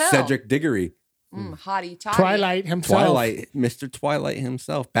 yeah. as hell. Cedric Diggory, Hottie toddy. Twilight himself. Twilight, Mr. Twilight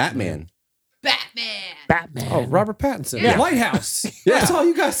himself, Batman. Batman. Batman. Oh, Robert Pattinson. Yeah. Lighthouse. Yeah. That's all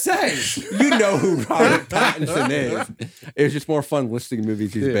you got to say. You know who Robert Pattinson is. It was just more fun listing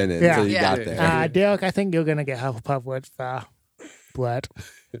movies he's been in Yeah. until you Yeah. got there. Derek, I think you're gonna get Hufflepuff with Brett.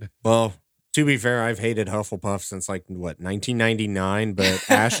 Well, to be fair, I've hated Hufflepuff since like what 1999, but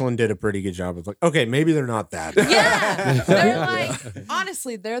Ashland did a pretty good job of like, okay, maybe they're not that bad. Yeah. They're like,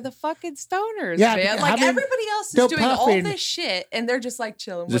 honestly, they're the fucking stoners, Yeah, man. I Like mean, everybody else they're is doing all puffing. this shit and they're just like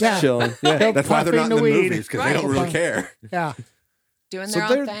chilling with Just Yeah. chilling. Yeah, They're that's why they're not in puffing the the weed. movies because Right. they don't really care. Yeah. doing So their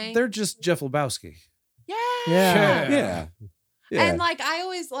own they're, thing. they're just Jeff Lebowski. yeah. Yeah. Yeah. Yeah. And like I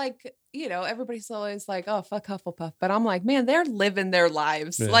always like, everybody's always like, oh fuck Hufflepuff. But I'm like, man, they're living their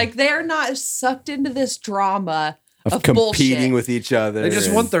lives. Yeah. Like they're not sucked into this drama of of competing bullshit. with each other. They just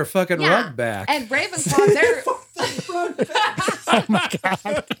and- want their fucking Yeah. rug back. And Ravenclaw, they're Oh my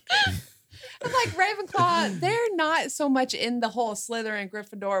god. I'm like Ravenclaw, they're not so much in the whole Slytherin,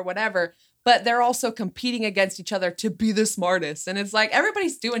 Gryffindor, or whatever, but they're also competing against each other to be the smartest. And it's like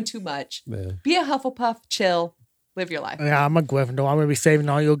everybody's doing too much. Yeah. Be a Hufflepuff, chill. Live your life. Yeah, I'm a Gryffindor. I'm gonna be saving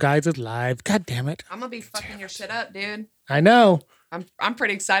all your guys' lives. God damn it! I'm gonna be fucking your shit up, dude. I know. I'm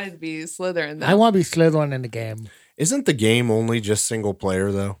pretty excited to be Slytherin though. I want to be Slytherin in the game. Isn't the game only just single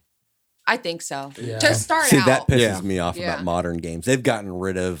player though? I think so. Yeah. To start See, out. that pisses Yeah. me off Yeah. about modern games. They've gotten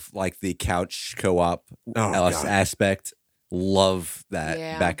rid of like the couch co-op God. aspect. Love that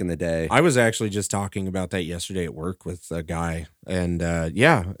Yeah. back in the day. I was actually just talking about that yesterday at work with a guy, and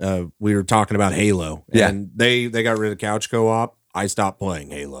we were talking about Halo. Yeah. And they got rid of the couch co-op. I stopped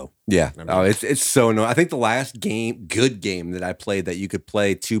playing Halo. Yeah. I mean- Oh, it's so annoying. I think the last good game that I played that you could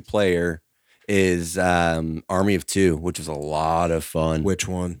play 2-player is Army of Two, which was a lot of fun. Which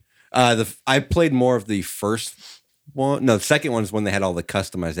one? I played more of the first one. No, the second one is when they had all the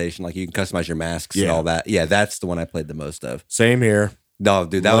customization, like you can customize your masks and Yeah. all that. Yeah, that's the one I played the most of. Same here. No,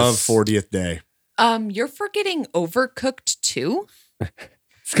 dude, that Love was 40th Day. You're forgetting Overcooked too.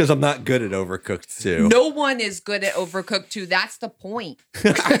 It's because I'm not good at Overcooked 2. No one is good at Overcooked 2. That's the point.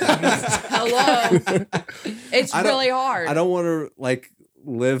 Hello. It's I don't- really hard. I don't want to like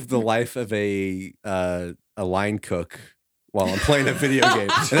live the life of a line cook while I'm playing a video game.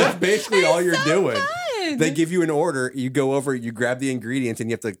 And that's basically all you're doing. Fun. They give you an order, you go over, you grab the ingredients, and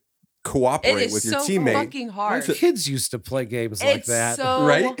you have to It cooperate is with your so teammate. fucking hard. Kids used to play games like It's that. so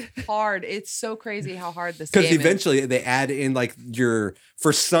Right? hard. It's so crazy how hard this game Because is. eventually they add in like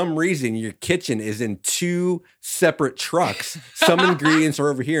for some reason, your kitchen is in 2 separate trucks. Some ingredients are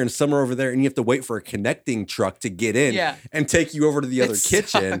over here and some are over there, and you have to wait for a connecting truck to get in Yeah. and take you over to the It other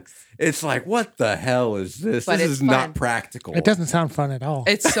kitchen. sucks. It's like, what the hell is this? But This it's is fun. not practical. It doesn't sound fun at all.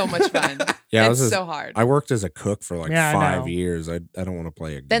 It's so much fun. Yeah, it's this is- so hard. I worked as a cook for like Yeah, I 5 know. years. I don't want to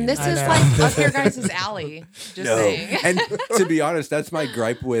play a game. Then this I is know. like up your guys' alley. Just No. saying. And to be honest, that's my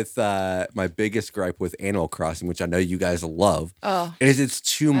gripe with my biggest gripe with Animal Crossing, which I know you guys love, Oh, is it's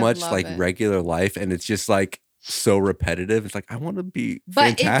too I much love like it. regular life, and it's just like so repetitive. It's like I want to be But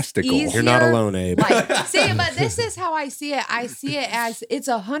it's fantastical. easy. You're not here, alone, Abe. like, see, but this is how I see it. I see it as it's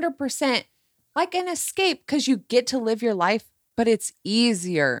 100% like an escape because you get to live your life, but it's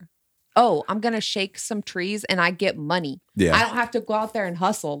easier. Oh, I'm gonna shake some trees and I get money. Yeah. I don't have to go out there and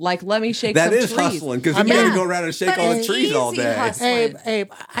hustle. Like, let me shake That some is trees. hustling because I you're going mean- to go around and shake But all the it's trees all easy day. hustling.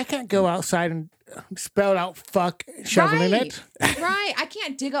 Abe, I can't go outside and spell out fuck shoveling right. it. Right. I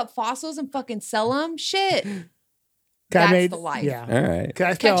can't dig up fossils and fucking sell them. Shit. I That's the life. Yeah. All right. Can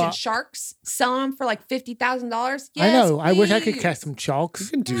I spell Catching out- sharks, selling them for like $50,000. Yes, I know. I wish I could please. catch some You chalks.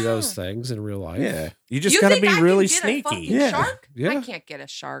 can do those things in real life. Yeah. You just You gotta think be I can really get a sneaky. fucking Yeah. Shark? Yeah. I can't get a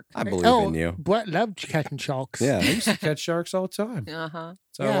shark. I believe Oh, in you. Brett loved catching chalks. I Yeah. used to catch sharks all the time. Uh huh.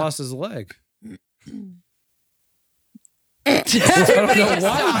 So I Yeah. lost his leg. Everybody know just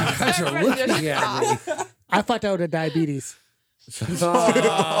why stop. you guys are Everybody just looking at stop. I thought that was a diabetes.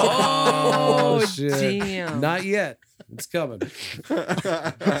 Oh, shit. damn. Not yet. It's coming.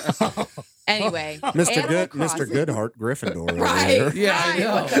 Anyway, Mr. Animal Good, Crossing. Mr. Goodhart Gryffindor. over Right. there. Yeah, I Right,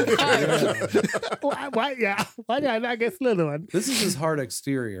 know. what the fuck? Why did I not get Slytherin? This is his hard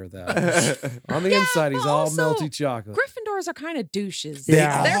exterior, though. On the Yeah, inside, he's but all also, melty chocolate. Gryffindors are kind of douches. They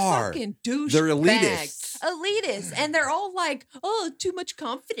They're are. fucking douche They're elitists. bags. Elitists. And they're all like, oh, too much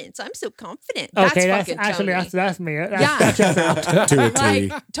confidence. I'm so confident. Okay, that's fucking actually Tony. that's me. That's, Yeah. that's just out. To a T.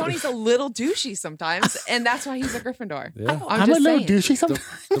 Like, Tony's a little douchey sometimes, and that's why he's a Gryffindor. Yeah. I'm I'm a just little saying. douchey sometimes.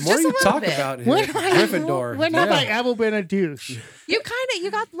 The more Just a you little talk bit. about him, When have I- Gryffindor. When have I yeah. ever been a douche? You're kind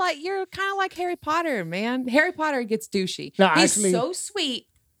of like Harry Potter, man. Harry Potter gets douchey. No, he's actually- so sweet,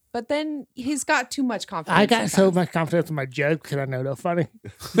 but then he's got too much confidence. I got so sometimes. much confidence in my jokes because I know they're funny.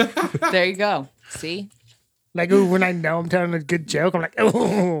 There you go. See? Like ooh, when I know I'm telling a good joke, I'm like,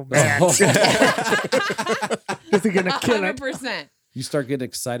 oh man, this is gonna kill it. 100%. You start getting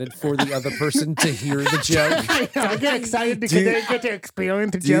excited for the other person to hear the joke. I get excited because Do you- they get to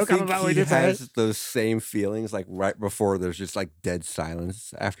experience the Do you joke I'm think about he to say. has those same feelings like right before there's just like dead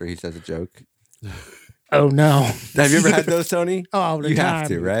silence after he says a joke? Oh no, Have you ever had those, Tony? all the You time. have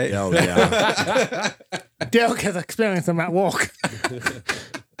to, right? Oh yeah. Derek has experienced them at work.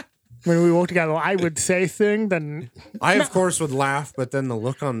 When we work together, I would say things, and I of course would laugh, but then the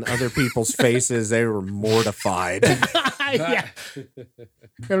look on other people's faces, they were mortified. yeah,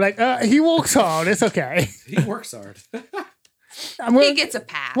 they're like, he works hard. It's okay. He works hard. He gets a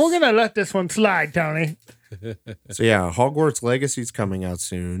pass. We're gonna let this one slide, Tony. So yeah, Hogwarts Legacy's coming out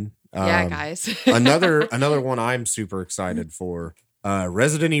soon. Yeah, guys. another one I'm super excited for.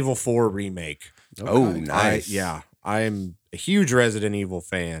 Resident Evil 4 remake. Oh, nice. I'm a huge Resident Evil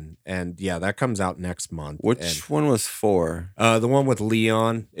fan, and yeah, that comes out next month. Which one was for? And, the one with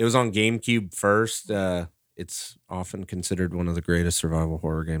Leon? It was on GameCube first. it's often considered one of the greatest survival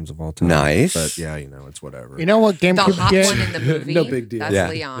horror games of all time. Nice. But yeah, it's whatever. You know what The GameCube hot game? one in the movie. No big deal. That's Yeah.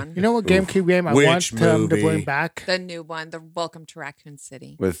 Leon. You know what GameCube game I Which want to bring movie? back? The new one, the Welcome to Raccoon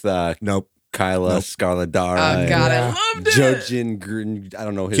City. With Nope. Kyla, Nope. Scarlet Dara, Oh God, Yeah. I loved it. Jojin Grun. I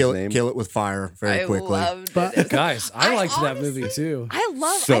don't know his name. Kill it with fire very I quickly. loved But- it. Guys, I I liked that honestly- movie too. I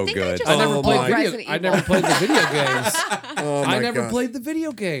love. So I think I good. just I never Oh, played my. Resident I Evil. never played the video games. Oh I my never God. played the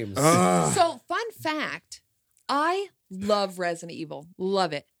video games. So, fun fact I love Resident Evil.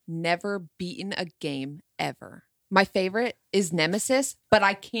 Love it. Never beaten a game ever. My favorite is Nemesis, but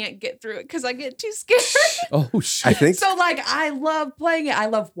I can't get through it because I get too scared. Oh shit! I think So, like, I love playing it. I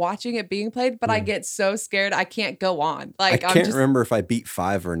love watching it being played, but I get so scared I can't go on. I Like, can't I'm just. remember if I beat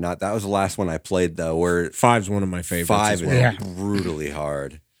 5 or not. That was the last one I played though, where 5's one of my favorites. 5 as is well. Yeah. brutally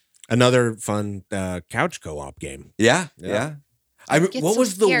hard. Another fun couch co-op game. Yeah, Yeah. yeah. get What so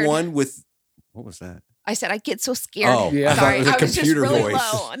was the scared. one with? What was that? I said I get so scared. Oh, Yeah. I thought Sorry, it was a I was just computer really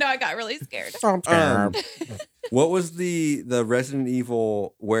voice. low. No, I got really scared. What was the Resident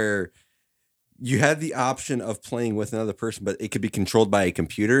Evil where you had the option of playing with another person, but it could be controlled by a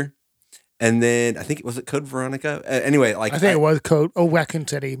computer? And then I think it was Code Veronica. Anyway, like I think it was Code. Oh, Raccoon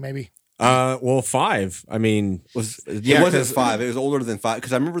City, maybe. Well, 5. I mean, it wasn't 5. It was older than 5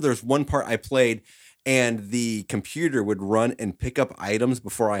 because I remember there was one part I played and the computer would run and pick up items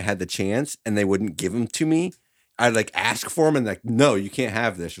before I had the chance, and they wouldn't give them to me. I'd like ask for them and like, no, you can't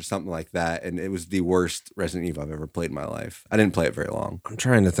have this or something like that. And it was the worst Resident Evil I've ever played in my life. I didn't play it very long. I'm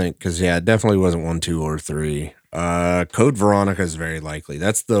trying to think because it definitely wasn't 1, 2, or 3. Code Veronica is very likely.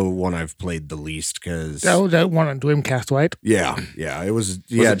 That's the one I've played the least because That was that one on Dreamcast, right? yeah, it was Was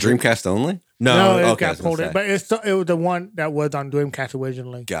yeah it Dreamcast only? No, it okay, I got was gonna pulled in, say. but it was the one that was on Dreamcast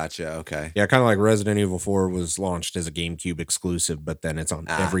originally. Gotcha. Okay. yeah, kind of like Resident Evil 4 was launched as a GameCube exclusive, but then it's on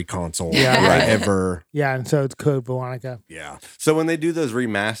every console Yeah. Right. ever. Yeah, and so it's Code Veronica. Yeah, So when they do those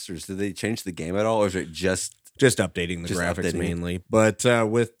remasters, do they change the game at all, or is it just just updating the Just graphics updating it. mainly. But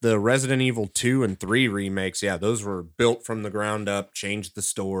with the Resident Evil 2 and 3 remakes, yeah, those were built from the ground up, changed the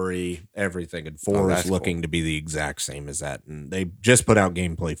story, everything. And 4 that's is looking to be the exact same as that. And they just put out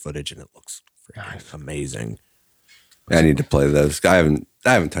gameplay footage and it looks freaking amazing. I need to play those? I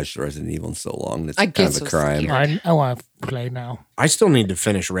haven't touched Resident Evil in so long. It's I kind get of a so crime. scared. I want to play now. I still need to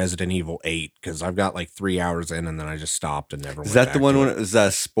finish Resident Evil 8 because I've got like 3 hours in and then I just stopped and never Is went that the back one to when it. it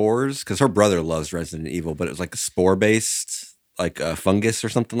was spores? Because her brother loves Resident Evil, but it was like spore based, like fungus or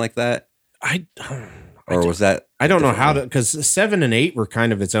something like that. Or was that? I don't know how to, because 7 and 8 were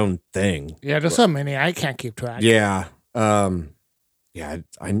kind of its own thing. Yeah, there's so many. I can't keep track. Yeah. Yeah.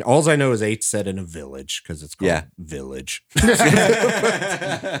 All I know is 8 set in a village because it's called Yeah. Village.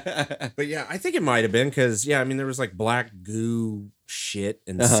 But yeah, I think it might have been because, yeah, I mean, there was like black goo shit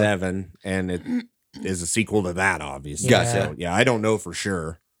in 7, and it is a sequel to that, obviously. Gotcha. So, yeah, I don't know for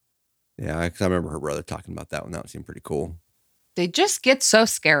sure. Yeah, because I remember her brother talking about that one. That one seemed pretty cool. They just get so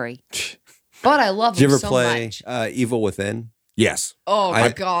scary. But I love Did you them ever so play much. Evil Within? Yes. Oh my I-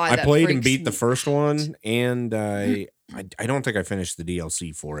 god. I that played and freaks beat the me- first one, and I don't think I finished the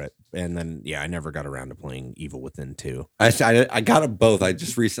DLC for it. And then, yeah, I never got around to playing Evil Within 2. I got them both. I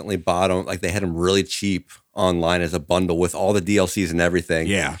just recently bought them. Like they had them really cheap online as a bundle with all the DLCs and everything.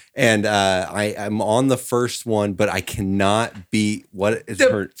 Yeah. And I'm on the first one, but I cannot beat what is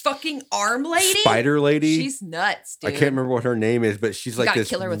The her fucking arm lady. spider lady. She's nuts, dude. I can't remember what her name is, but she's like gotta this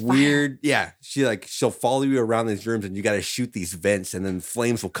kill her with weird. Yeah, she'll follow you around these rooms, and you got to shoot these vents, and then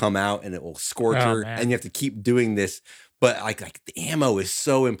flames will come out, and it will scorch Oh, her, man. and you have to keep doing this. But like the ammo is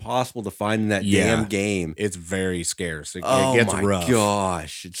so impossible to find in that Yeah. damn game. It's very scarce. It Oh gets my rough.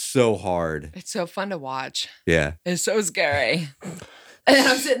 gosh, it's so hard. It's so fun to watch. Yeah, It's so scary. And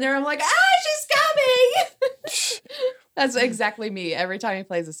I'm sitting there, I'm like, she's coming. That's exactly me every time he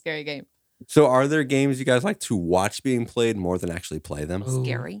plays a scary game. So, are there games you guys like to watch being played more than actually play them? Ooh,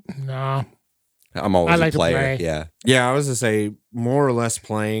 Scary. No. I'm always I like a to player. play. Yeah, Yeah, I was to say more or less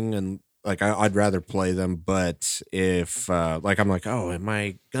playing, and like I'd rather play them. But if like I'm like, oh, am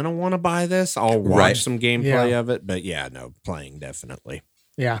I gonna want to buy this? I'll watch Right. some gameplay Yeah. of it. But yeah, no, playing definitely.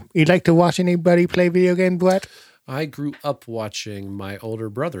 Yeah. You'd like to watch anybody play video games, Brett? I grew up watching my older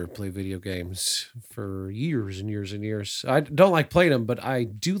brother play video games for years and years and years. I don't like playing them, but I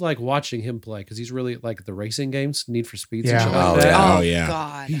do like watching him play because he's really like the racing games, Need for Speeds and Yeah. shit like Oh, that. yeah. Oh, yeah.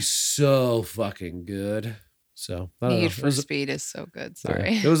 God. He's so fucking good. So I don't know. Need It for was- Speed is so good. yeah.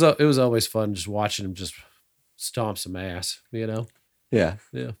 Sorry. It was always fun just watching him just stomp some ass, you know? yeah.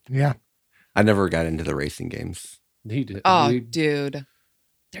 Yeah. I never got into the racing games. He did. Oh, he, dude.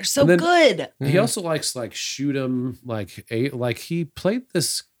 They're so And then- good. he also likes like shoot 'em like he played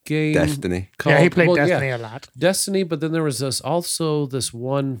this game. Destiny. Called, Yeah, he played well, Destiny a lot. Destiny, but then there was this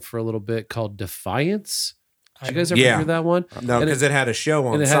one for a little bit called Defiance. Did you guys ever Yeah. hear that one? No, And because it had a show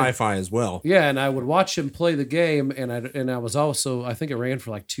on and it had- Sci-Fi as well. Yeah, and I would watch him play the game, and I was also, I think it ran for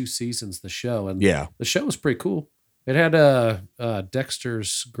like 2 seasons, the show, and Yeah, the show was pretty cool. It had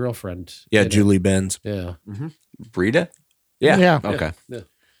Dexter's girlfriend. yeah, in it. Julie Benz. Yeah, Brita? Yeah. Yeah. Okay. yeah.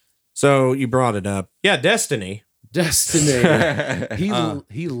 So you brought it up. Yeah, Destiny. Destiny. He Uh,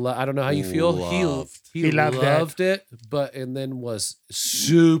 I don't know how you feel. Loved. He He loved loved it, but and then was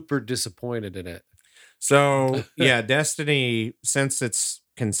super disappointed in it. So yeah, Destiny since its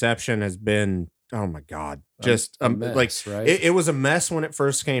conception has been, oh my god, just A mess, like right? it was a mess when it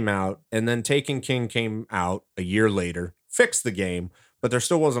first came out, and then Taken King came out a year later, fixed the game, but there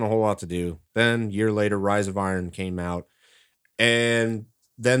still wasn't a whole lot to do. Then a year later, Rise of Iron came out, and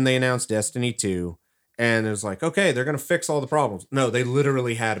then they announced Destiny 2, and it was like, okay, they're gonna fix all the problems. No, they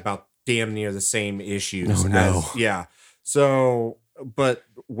literally had about damn near the same issues. Oh, no. Yeah. So, but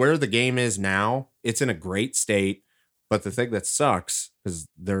where the game is now, it's in a great state. But the thing that sucks is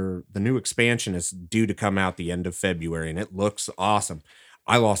the new expansion is due to come out the end of February, and it looks awesome.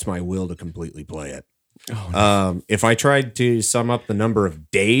 I lost my will to completely play it. If I tried to sum up the number of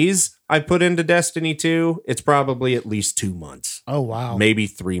days I put into Destiny 2, it's probably at least 2 months, Oh wow. maybe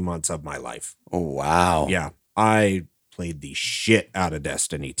 3 months of my life. Oh, wow. Yeah, I played the shit out of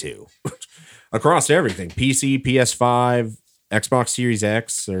Destiny 2 across everything: PC, PS5, Xbox Series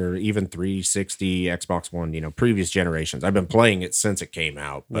X, or even 360, Xbox One, previous generations. I've been playing it since it came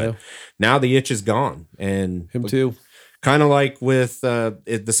out, but Yeah. now the itch is gone. And Him too. kind of like with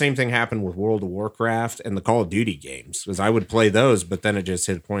the same thing happened with World of Warcraft and the Call of Duty games, because I would play those, but then it just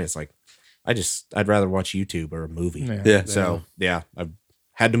hit a point. It's like, I'd rather watch YouTube or a movie. Yeah. Yeah. So yeah, I've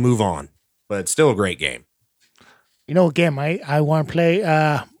had to move on, but it's still a great game. You know what game I want to play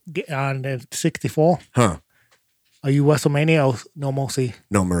on the 64? Huh. Are you WrestleMania or No Mercy?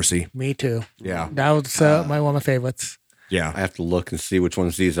 No Mercy. Me too. Yeah. That was one of my favorites. Yeah. I have to look and see which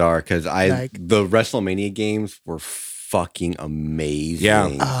ones these are because the WrestleMania games were fucking amazing. Yeah.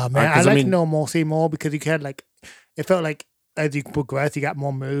 Man, 'cause I I like mean- No Mercy more because you had it felt like as you progress, you got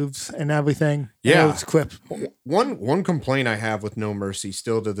more moves and everything. Yeah. And it was quick. One complaint I have with No Mercy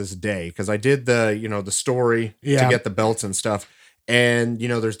still to this day, because I did the story to Yeah. get the belts and stuff, and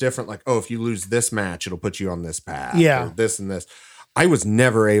there's different, like, oh, if you lose this match, it'll put you on this path. Yeah. or this and this. I was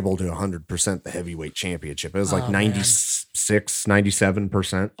never able to 100% the heavyweight championship. It was like Oh, man. 96,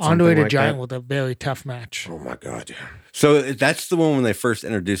 97%. Andre the like Giant that. was a very tough match. Oh my god. So that's the one when they first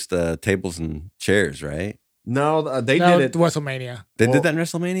introduced the tables and chairs, right? No, they No, did it. WrestleMania. They Well- did that in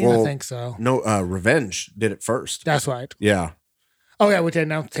WrestleMania? well- I think so. No, Revenge did it first. That's right. Yeah. Oh yeah, with the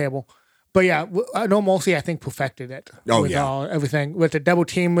announce table. But yeah, No Mercy I think perfected it. Oh, with yeah. everything with the double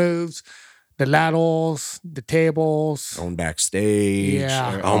team moves, the ladders, the tables, Going backstage.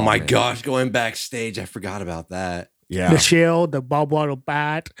 Yeah. Oh my man. gosh, going backstage. I forgot about that. Yeah. the shield, the barbed wire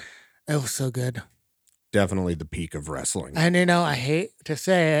bat. It was so good. Definitely the peak of wrestling. And I hate to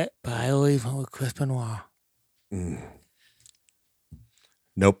say it, but I always went with Chris Benoit.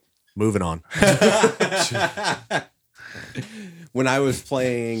 Nope. Moving on. When I was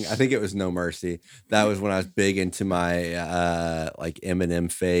playing, I think it was No Mercy. That was when I was big into my like Eminem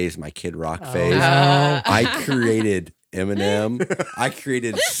phase, my Kid Rock phase. no. I created Eminem. I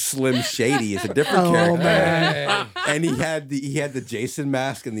created Slim Shady as a different Oh, character, man. and he had the Jason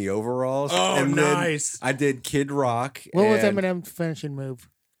mask and the overalls. Oh, and then nice. I did Kid Rock. What was and Eminem's finishing move?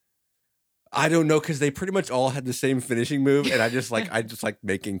 I don't know because they pretty much all had the same finishing move, and I just like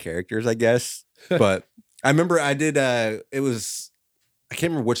making characters, I guess. But I remember I did. It was I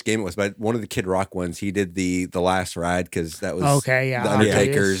can't remember which game it was, but one of the Kid Rock ones. He did the last ride because that was Okay, yeah. the okay.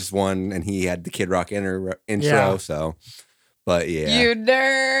 Undertaker's one, and he had the Kid Rock intro. Yeah. So, but yeah. You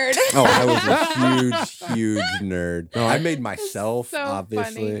nerd. Oh, I was a huge nerd. I made myself, so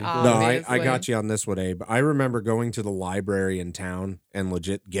obviously. funny. No, I Obviously. got you on this one, Abe. I remember going to the library in town and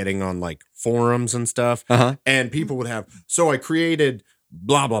legit getting on like forums and stuff, Uh-huh. and people would have. So I created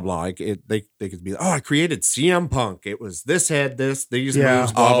blah blah blah. Like they could be. Oh, I created CM Punk. It was this head, these Yeah.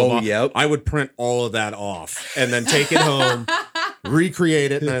 moves. Blah, blah, Oh, blah. yep. I would print all of that off and then take it home,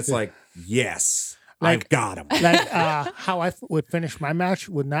 recreate it, and then it's like, yes, I've got him. Like how I would finish my match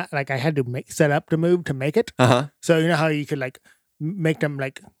would not like I had to set up the move to make it. Uh-huh. So you know how you could like make them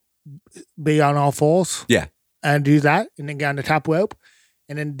like be on all fours Yeah. and do that, and then get on the top rope,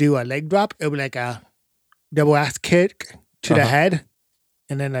 and then do a leg drop. It would be like a double ass kick to the head,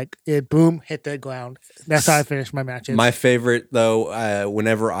 and then like it boom hit the ground. That's how I finished my matches. My favorite though,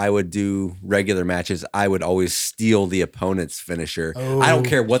 whenever I would do regular matches, I would always steal the opponent's finisher. I don't Oh.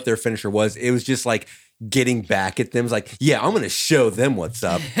 care what their finisher was. It was just like getting back at them. It's like, yeah, I'm gonna show them what's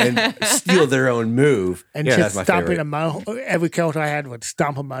up and steal their own move. and Yeah, just that's my stomping favorite. a mud hole. Every character I had would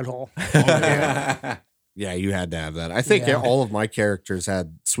stomp a mud hole. Yeah, you had to have that. I think Yeah. all of my characters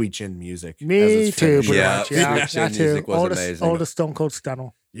had Sweet Chin music. as Me its too, finisher. pretty Yeah, much. Yeah, Sweet Chin that too. music was All amazing. the Stone Cold Stunner.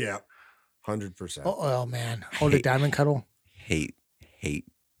 Yeah, 100%. Oh man, all the Diamond Cuddle. hate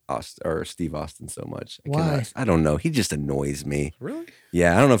Austin, or Steve Austin so much. Why? I don't know. He just annoys me. Really?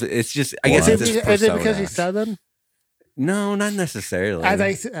 Yeah, I don't know if it's just. I guess Is it's it, his is it because persona. he's Southern? No, not necessarily. As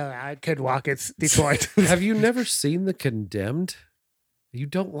I could walk, it's Detroit. Have you never seen The Condemned? You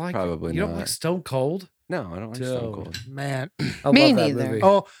don't like Probably You don't not. like Stone Cold? No, I don't like Stone Dude. Cold. Man. I Me love that neither. movie.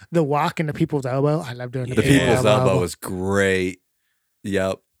 Oh, the walk and the people's elbow. I love doing the The Yeah. People's Elbow was great.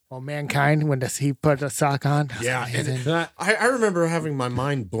 Yep. Oh, Mankind when he put the sock on. That was Yeah, and amazing. I remember having my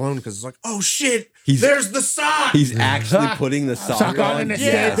mind blown because it's like, oh shit, He's- there's the sock. He's actually putting the sock, sock on and it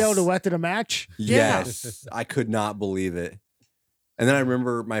Yes. stayed there the rest of the match. Yes. I could not believe it. And then I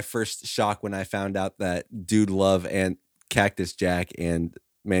remember my first shock when I found out that Dude Love and Cactus Jack and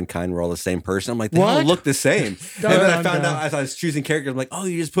Mankind were all the same person. I'm like, they all What? look the same. Dun, and then I dun, found dun. out as I was choosing characters, I'm like, oh,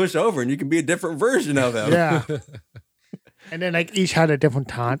 you just push over and you can be a different version of him. Yeah. And then like each had a different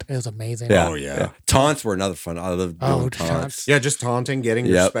taunt. It was amazing. Yeah. Oh, yeah. Taunts were another fun. I love Oh, doing taunts. taunts. Yeah, just taunting, getting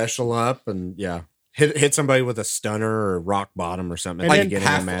your Yep. special up, and yeah, hit somebody with a stunner or rock bottom or something. And at the then beginning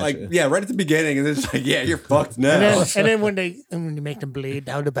of Half, the match. like, yeah, right at the beginning. And it's like, yeah, you're fucked now. And then when you make them bleed,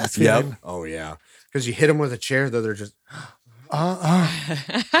 that was the best Yep. feeling. Oh yeah, because you hit them with a chair, though they're just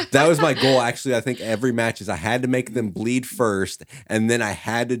That was my goal. Actually, I think every match is I had to make them bleed first, and then I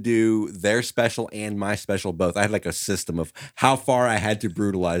had to do their special and my special both. I had like a system of how far I had to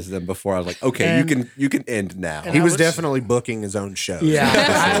brutalize them before I was like, okay, And- you can end now. and he I was was- definitely booking his own show.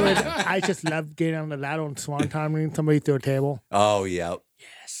 Yeah. I just loved getting on the ladder and swan timing somebody through a table. Oh yeah,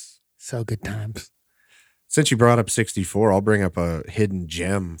 So good times. Since you brought up 64, I'll bring up a hidden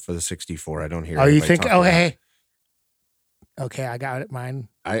gem for the 64. I don't hear. Oh, you anybody think? talk Oh, about. hey. Okay, I got it. Mine.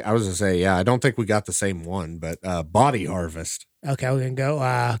 I was gonna say, yeah, I don't think we got the same one, but Body Harvest. Okay, we're gonna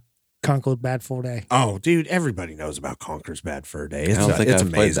go. Conquer's Bad Full Day. Oh, dude, everybody knows about Conquer's Bad Fur Day. I It's, don't think it's I've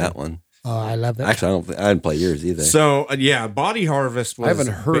played amazing. that one. Oh, I love it. Actually, I didn't play yours either. So yeah, Body Harvest was. I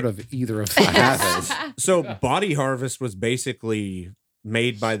haven't heard of either of those. I haven't. So Body Harvest was basically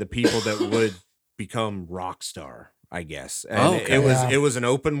made by the people that would become Rockstar, I guess. And Oh, okay. it was an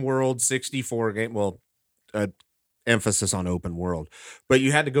open world 64 game. Well, emphasis on open world, but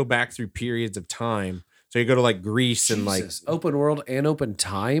you had to go back through periods of time. So you go to like Greece and like Jesus. Open world and open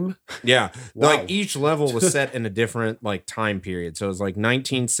time. yeah, Wow. like each level was set in a different like time period. So it was like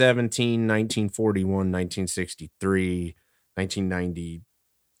 1917, 1941, 1963,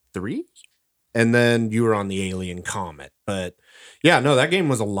 1993. And then you were on the alien comet. But yeah, no, that game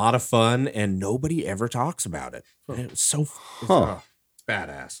was a lot of fun and nobody ever talks about it. It was so it's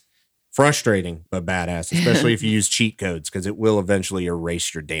badass. Frustrating, but badass, especially if you use cheat codes because it will eventually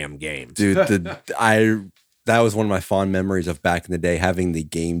erase your damn games. Dude, that was one of my fond memories of back in the day, having the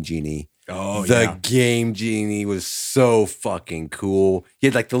Game Genie. Oh, the yeah. Game Genie was so fucking cool. You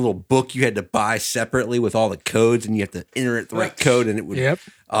had like the little book you had to buy separately with all the codes, and you have to enter it the right code, and it would. Yep.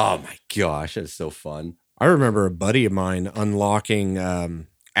 Oh my gosh, it was so fun. I remember a buddy of mine unlocking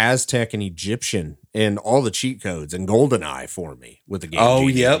Aztec and Egyptian and all the cheat codes and GoldenEye for me with the game. Oh,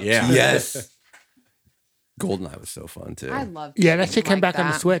 Genie. yep, Yeah. yes. GoldenEye was so fun too. I love. Yeah, that shit games came like back on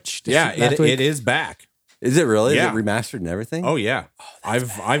the that. Switch. Yeah, last it week. is back. Is it really? Yeah. Is it remastered and everything? Oh yeah. I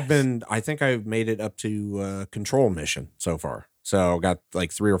think I've made it up to control mission so far. So got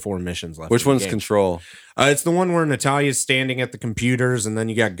like 3 or 4 missions left. Which in the one's game. Control? It's the one where Natalia's standing at the computers and then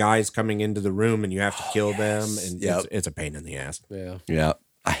you got guys coming into the room and you have to kill them and Yep. it's a pain in the ass. Yeah. Yeah.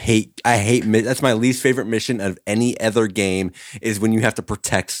 I hate that's my least favorite mission of any other game is when you have to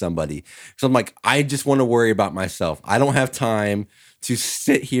protect somebody. So I'm like, I just want to worry about myself. I don't have time to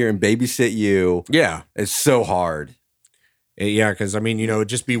sit here and babysit you. Yeah. It's so hard. Yeah, because I mean, it'd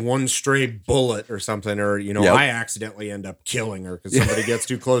just be one stray bullet or something, or Yep. I accidentally end up killing her because somebody gets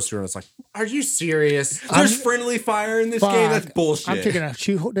too close to her. And it's like, are you serious? There's friendly fire in this game. That's Fuck. bullshit. I'm taking a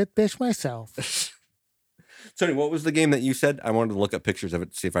shoot that bitch myself. Tony, what was the game that you said? I wanted to look up pictures of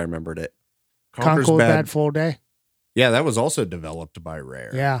it to see if I remembered it. Conker's Conquer's Bad. Bad Full Day. Yeah, that was also developed by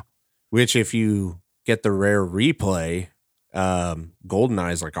Rare. Yeah. Which, if you get the Rare replay,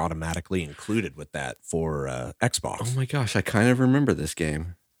 GoldenEye is like automatically included with that for Xbox. Oh my gosh, I kind of remember this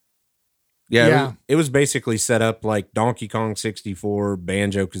game. Yeah, Yeah. it was basically set up like Donkey Kong 64,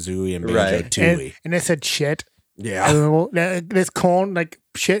 Banjo Kazooie, and Banjo Right. Tooie. And it said shit. I Yeah, don't know. There's corn like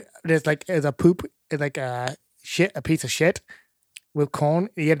shit. There's like as a poop. It's like a shit, a piece of shit with corn.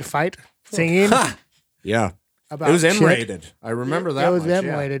 You had to fight singing yeah. about. It was shit. M-rated. I remember that. It was much,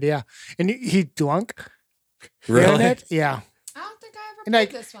 yeah. M-rated, yeah. And he drunk. Really? Internet, yeah. I don't think I ever And played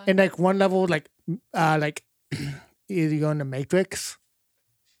like this one. and like one level, like either go in the Matrix.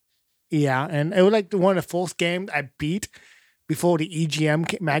 Yeah, and it was like one of the first games I beat before the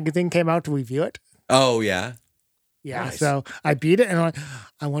EGM magazine came out to review it. Oh yeah. Yeah, Nice. so I beat it, and I'm like,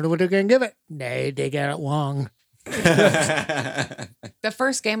 I wonder what they're gonna give it. They got it wrong. The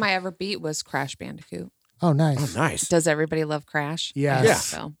first game I ever beat was Crash Bandicoot. Oh, nice. Oh, nice. Does everybody love Crash? Yes. Yeah.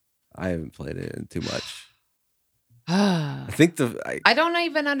 So. I haven't played it too much. I I think I don't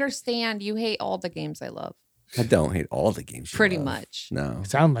even understand. You hate all the games I love. don't hate all the games. you Pretty love. much. No.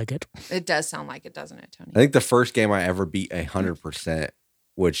 Sound like it. It does sound like it, doesn't it, Tony? I think the first game I ever beat 100%,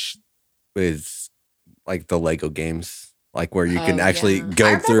 which is like the Lego games, like where you can Oh, actually yeah. I go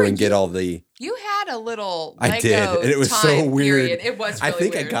remember through and get you- all the. You had a little I Lego did, and it was so time weird. period. It was I really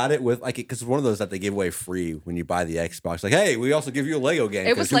think weird. I got it with like because it's one of those that they give away free when you buy the Xbox. Like, hey, we also give you a Lego game.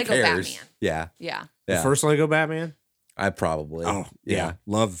 It was 'cause who Lego cares? Batman. Yeah, Yeah. The yeah. first Lego Batman? I probably. Oh, yeah.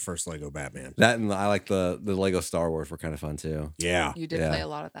 Love the first Lego Batman. That and I like the Lego Star Wars were kind of fun too. Yeah. You did Yeah. play a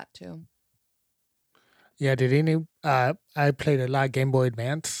lot of that too. Yeah, did any I played a lot of Game Boy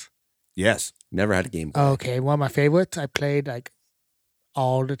Advance. Yes. Never had a Game Boy. Okay, one of my favorites. I played like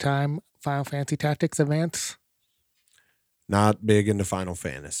all the time Final Fantasy Tactics Advance. Not big into Final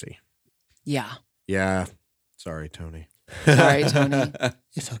Fantasy. Yeah. Yeah. Sorry, Tony. Sorry, Tony.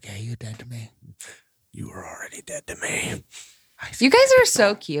 It's okay, you're dead to me. You were already dead to me. You guys are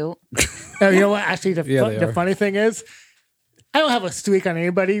so cute. No, you know what? Actually, Yeah, they the are. funny thing is, I don't have a streak on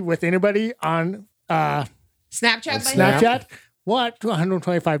anybody on Snapchat by Snap? Snapchat. What?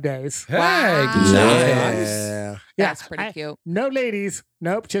 125 days. Hey, Wow. good job, Nice. guys. Yeah. That's pretty cute. No ladies.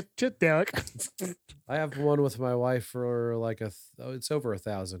 Nope. Just Derek. I have one with my wife for like it's over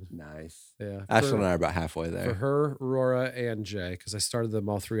 1,000. Nice. Yeah. Ashton and for, I are about halfway for there. her, Aurora, and Jay, because I started them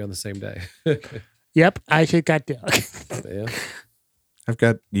all three on the same day. Yep. I should got Derek. Yeah. I've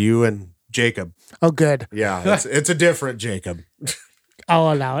got you and Jacob. Oh, good. Yeah. It's a different Jacob.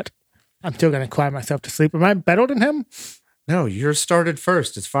 I'll allow it. I'm still gonna cry myself to sleep. Am I better than him? No, yours started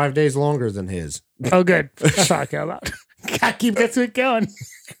first. It's 5 days longer than his. Oh, good. That's all I care about. Gotta keep this week going.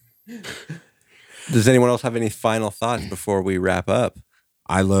 Does anyone else have any final thoughts before we wrap up?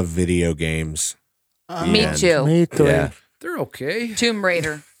 I love video games. Me And- too. Me too. Yeah. They're okay. Tomb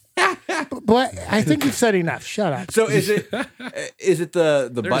Raider. But I think you've said enough. Shut up. So is it the They're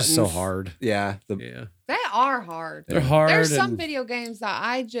buttons? just so hard. Yeah. Yeah. They are hard. They're hard. There's some and, video games that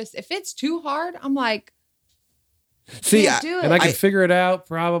I just, if it's too hard, I'm like, See, can't do it. and I can figure it out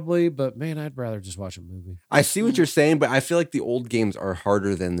probably, but man, I'd rather just watch a movie. I see what you're saying, but I feel like the old games are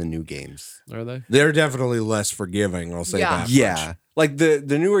harder than the new games. Are they? They're definitely less forgiving. I'll say Yeah. that. Yeah. much. Like the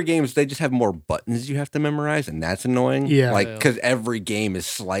newer games, they just have more buttons you have to memorize, and that's annoying. Yeah. Like Yeah. because every game is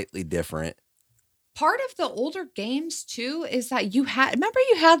slightly different. part of the older games too is that you had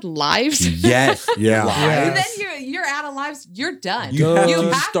lives. Yes. Yeah. And Yes. then you're out of lives, you're done. You have, You to,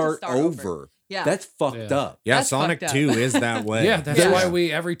 have start over. Yeah. That's fucked Yeah. up. Yeah, That's Sonic fucked up. 2 is that way. Yeah, that's Yeah. why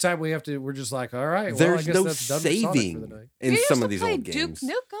every time we have to, we're just like, all right, well, I There's guess no that's done for Sonic for the saving night. in You used some to of these play old Duke games.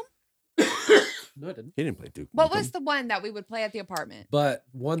 Nukem. No, I didn't. He didn't play Duke. What Nukem. was the one that we would play at the apartment? But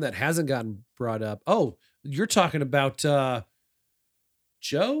one that hasn't gotten brought up. Oh, you're talking about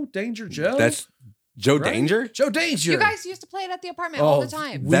Joe Danger Joe. That's Joe Right? Danger? Joe Danger. You guys used to play it at the apartment all the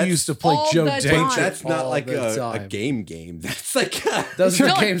time. We That's used to play all Joe the Danger. time. That's not all like the a time. game. That's like Those It's are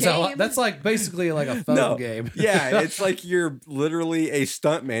not a games. game. That's like basically like a phone No. game. Yeah, it's like you're literally a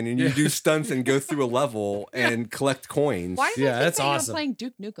stuntman and you Yeah. do stunts and go through a level and collect coins. Why did Yeah, I keep that's saying awesome. I'm playing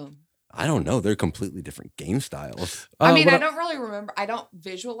Duke Nukem? I don't know. They're completely different game styles. I mean, but I don't really remember. I don't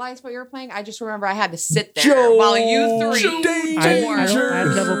visualize what you were playing. I just remember I had to sit there Joe while you three Danger.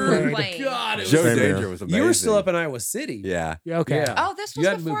 I've never were played. playing. God, it was Joe Same Danger here. was amazing. You were still up in Iowa City. Yeah. Yeah, okay. Yeah. Oh, this You was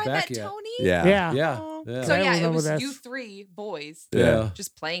hadn't before moved I back met yet. Tony? Yeah. Yeah. Yeah. Oh. Yeah. So I yeah, it remember was this. you three boys Yeah.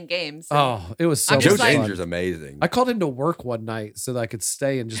 just playing games. Oh, it was so I'm much Joe just like- fun. Danger's amazing. I called into work one night so that I could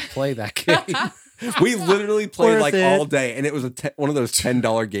stay and just play that game. We literally played Worth like it. all day, and it was one of those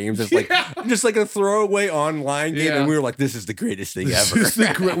 $10 games. It's like just like a throwaway online game, Yeah. and we were like, "This is the greatest thing This ever." is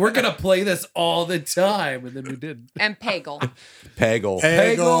the great- We're gonna play this all the time, and then we didn't. And Peggle. Peggle.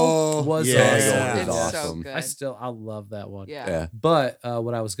 Peggle was yeah. Peggle It's is so awesome. good. I love that one. Yeah. Yeah. But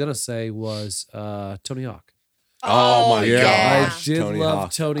what I was gonna say was Tony Hawk. Oh my yeah. gosh, I did Tony love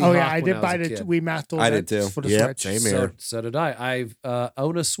Hawk. Tony Oh Hawk. yeah, I when did was buy a the kid. remastered. I did too. for the Yep, Switch. same here. So did I. I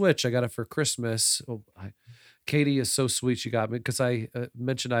own a Switch. I got it for Christmas. Katie is so sweet. She got me because I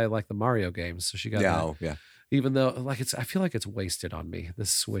mentioned I like the Mario games, so she got Yeah, that. oh, yeah. Even though I feel like it's wasted on me.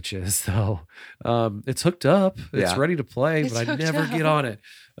 This Switch is though. It's hooked up. It's Yeah. ready to play, It's but I hooked never up. get on it.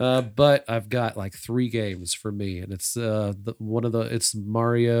 But I've got like 3 games for me, and it's it's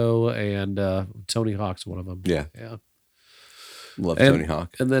Mario and Tony Hawk's one of them. Yeah. Yeah. Love And- Tony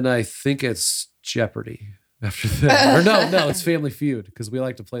Hawk. And then I think it's Jeopardy after that. Or no, it's Family Feud because we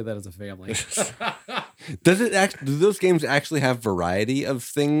like to play that as a family. Do those games actually have variety of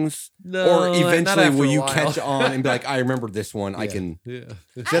things? No, Or not eventually after will a you while. catch on and be like, I remember this one. I Yeah. can. Yeah.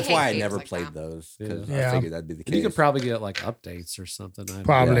 That's hate why I games never like played that. those because Yeah. I figured that'd be the And case. you could probably get like updates or something. I don't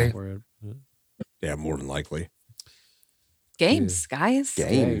Probably. know, for it. Yeah, more than likely. Games, guys.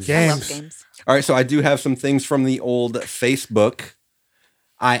 Games. I love Games. games. All right, so I do have some things from the old Facebook.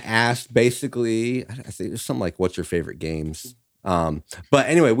 I asked basically, I think it was something like, "What's your favorite games?" But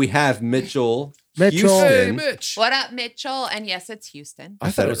anyway, we have Mitchell. Mitchell. Hey, Houston. Mitch. What up, Mitchell? And yes, it's Houston. I I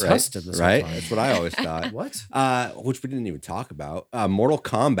thought said it it was right, Huston this whole right? time. That's what I always thought. What? Which we didn't even talk about. Mortal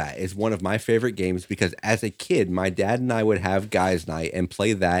Kombat is one of my favorite games because as a kid, my dad and I would have guys' night and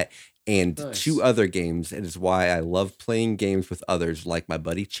play that and Nice. 2 other games. It is why I love playing games with others, like my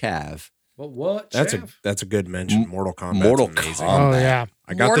buddy Chav. What? That's Chav? a good mention. Mortal Kombat. Mortal amazing. Kombat. Oh yeah.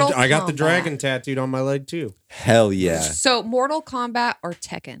 I got Mortal I got the Kombat. dragon tattooed on my leg too. Hell yeah, So, Mortal Kombat or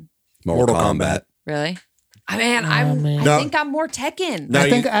Tekken? Mortal, Mortal Kombat. Kombat. Really? I mean, man. I No. think I'm more Tekken. No, I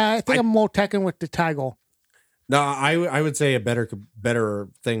you- think I'm more Tekken with the Tiger. No, I would say a better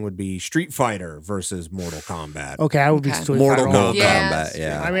thing would be Street Fighter versus Mortal Kombat. Okay, I would be Okay. Street Mortal Fighter. Kombat. Yeah. Kombat.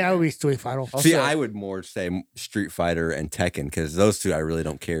 Yeah. I mean, I would be Street Fighter. See, Also- I would more say Street Fighter and Tekken because those 2 I really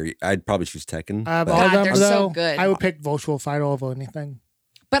don't care. I'd probably choose Tekken. All but- of God, them, they're so though, good. I would pick Virtual Fighter over anything.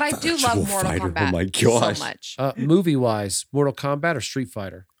 But I do love Virtual Mortal Fighter, oh Kombat my gosh. so much. Movie wise, Mortal Kombat or Street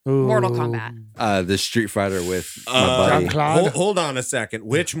Fighter? Mortal Ooh. Kombat. The Street Fighter with my buddy Jean-Claude. Hold on a second.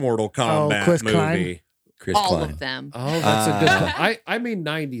 Which Mortal Kombat Chris movie? Klein. Chris All Klein. of them. Oh, that's a good one. I mean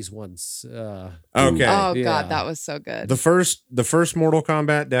 90s ones. Okay. Oh Yeah. God, that was so good. The first Mortal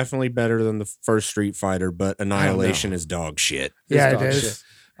Kombat definitely better than the first Street Fighter, but Annihilation is dog shit. Yeah, It's it dog is. shit.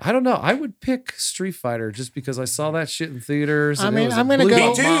 I don't know. I would pick Street Fighter just because I saw that shit in theaters. I and mean, it was I'm a gonna blew go- my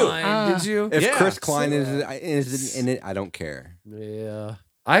Me too. mind. Did you? If Yeah. Chris Klein is in it, I don't care. Yeah.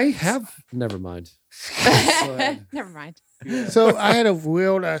 I have. Never mind. ahead. Never mind. So I had a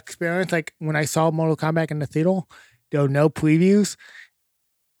real experience. Like when I saw Mortal Kombat in the theater, there were no previews.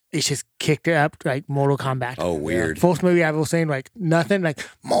 It just kicked it up like Mortal Kombat. Oh, weird. First movie I've ever seen, like nothing, like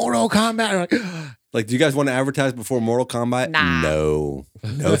Mortal Kombat. I'm like, Like, do you guys want to advertise before Mortal Kombat? Nah. No.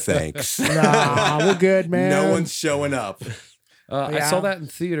 No thanks. nah, we're good, man. No one's showing up. I Yeah. saw that in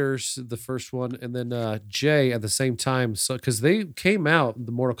theaters, the first one, and then Jay at the same time. So because they came out,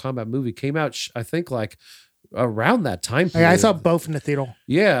 the Mortal Kombat movie came out, I think like around that time period. Yeah, I saw both in the theater.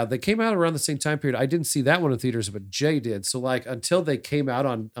 Yeah, they came out around the same time period. I didn't see that one in theaters, but Jay did. So like until they came out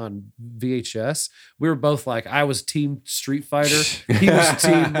on VHS, we were both like, I was Team Street Fighter, he was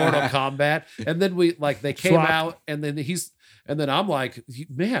Team Mortal Kombat, and then they came Swap. out, and then I'm like,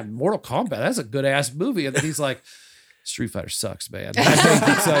 man, Mortal Kombat, that's a good ass movie, and then he's like, Street Fighter sucks, man. I hate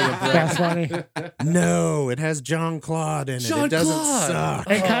to tell you, bro. That's funny. No, it has John Claude in it. It doesn't Jean-Claude. suck.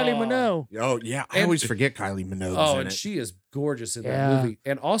 And Kylie Oh. Minogue. Oh yeah, I And- always forget Kylie Minogue's Oh, in and it. she is gorgeous in Yeah. that movie,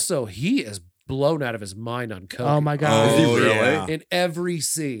 and also he is blown out of his mind on coke. Oh my god. Is he really? yeah. In every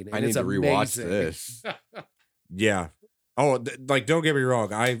scene, and I need it's to rewatch amazing. this. Yeah. Oh, like don't get me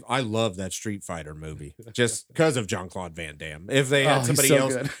wrong. I love that Street Fighter movie just because of Jean-Claude Van Damme. If they had Oh, he's somebody so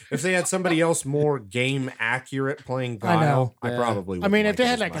else, good. if they had somebody else more game accurate playing I know. Guile, I Yeah. probably. I mean, if wouldn't they it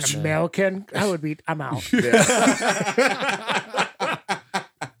had as like much. an American, I would be. I'm out.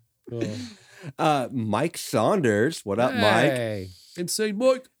 Mike Saunders. What up, Mike? Hey, Insane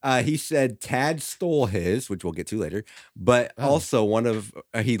Mike. He said Tad stole his, which we'll get to later, but Oh. also one of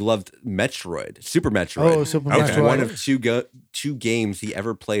he loved Metroid, Super Metroid. Oh, Super Okay. Metroid. One of two games he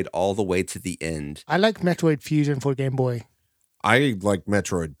ever played all the way to the end. I like Metroid Fusion for Game Boy. I like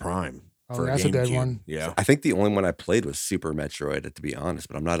Metroid Prime. Oh, for that's a good GameCube. one. Yeah. I think the only one I played was Super Metroid, to be honest,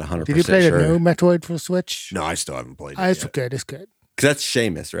 but I'm not 100% Did you play sure. the new Metroid for Switch? No, I still haven't played it. It's yet. good. It's good. Because that's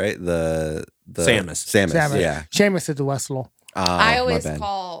Seamus, right? The Samus. Samus, yeah. Seamus is the wrestler. I my always bad.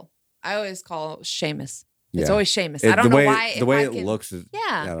 call Seamus. It's Yeah. always Seamus. It- I don't the know way, why. The if way I it can- looks is,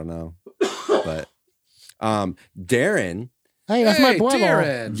 I Yeah. don't know. But Darren, Hey, that's my brother.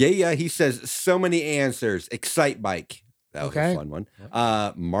 Darren. yeah, he says so many answers. Excite Bike. That was Okay. a fun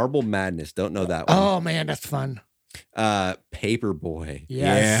one. Marble Madness. Don't know that one. Oh man, that's fun. Paperboy.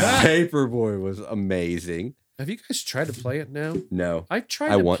 Yes. Yeah. Paperboy was amazing. Have you guys tried to play it now? No. I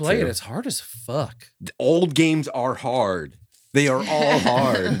tried I to want play to. it. It's hard as fuck. Old games are hard. They are all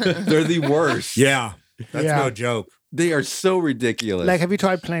hard. They're the worst. Yeah. That's Yeah. no joke. They are so ridiculous. Like, have you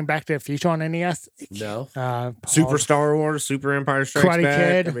tried playing Back to the Future on NES? No. Super Star Wars, Super Empire Strikes Karate Back.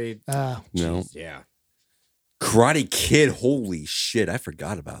 Kid. I mean, no. geez, yeah. Karate Kid. Holy shit. I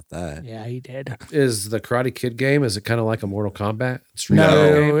forgot about that. Yeah, he did. Is the Karate Kid game? Is it kind of like a Mortal Kombat? Street No,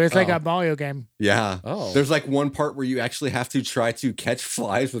 Fighter game? it's like Oh. a Mario game. Yeah. Oh. There's like one part where you actually have to try to catch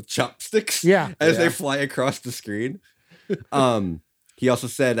flies with chopsticks. Yeah. As Yeah. they fly across the screen. He also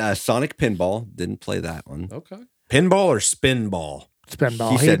said Sonic Pinball. Didn't play that one. Okay. Pinball or spinball?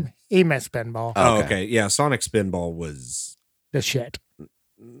 Spinball. He He, said- he meant Spinball. Oh, Oh, okay. okay. Yeah, Sonic Spinball was The shit.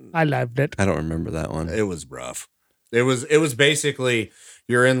 I loved it. I don't remember that one. it was rough. It was basically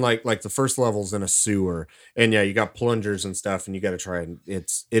you're in like the first level's in a sewer, and yeah, you got plungers and stuff, and you got to try and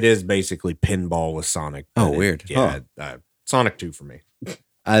it is basically pinball with Sonic. Oh, But weird. Yeah, Sonic 2 for me.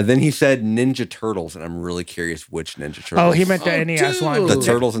 Then he said Ninja Turtles, and I'm really curious which Ninja Turtles. Oh, he meant the Oh, NES one. the dude.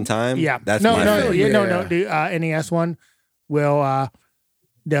 Turtles in Time. Yeah. that's no, my no, favorite. yeah, no, Yeah. no. The NES one will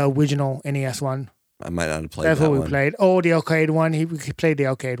the original NES one. I might not have played That's that what we one. played. Oh, the arcade one. We played the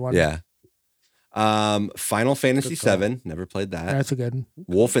arcade one. Yeah. Final Fantasy Good call. VII. Never played that. That's a good one.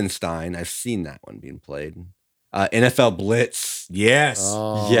 Wolfenstein. I've seen that one being played. NFL Blitz. Yes.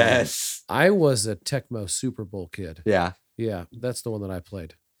 Oh. Yes. I was a Tecmo Super Bowl kid. Yeah. Yeah, that's the one that I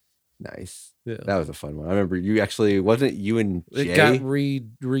played. Nice. Yeah. That was a fun one. I remember you actually wasn't you and Jay? It got re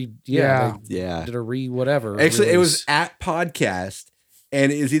Yeah. they Yeah. did a whatever. Actually, it was release. at podcast,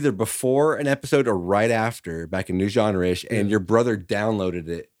 and it was either before an episode or right after, back in New Genre-ish, and Yeah. your brother downloaded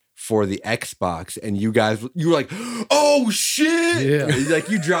it for the Xbox, and you were like, "Oh shit!" Yeah. Like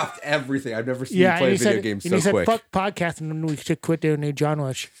you dropped everything. I've never seen Yeah, you play and a he video said, game and so he said, quick. "Fuck podcasting, and we should quit doing new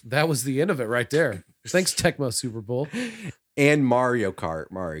genres." That was the end of it right there. Thanks, Tecmo Super Bowl. And Mario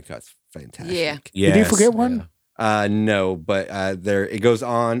Kart. Mario Kart's fantastic. Yeah. Yes. Did you forget one? No, but there it goes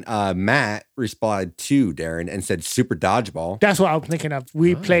on. Matt responded to Darren and said Super Dodgeball. That's what I was thinking of.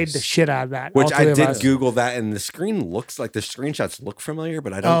 We played the Nice. shit out of that. Which all I three of did us. Google that, and the screen looks like the screenshots look familiar,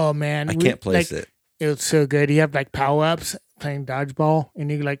 but I don't. Oh man, I we- can't place like, it. It was so good. You have like power ups playing dodgeball,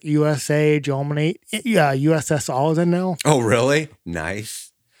 and you like USA, Germany, USSR is in there. Oh, really? Nice.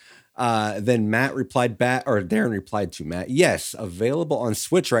 Then Matt replied back, or Darren replied to Matt, yes, available on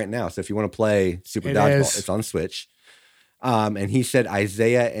Switch right now. So if you want to play Super It Dodgeball, is. it's on Switch. And he said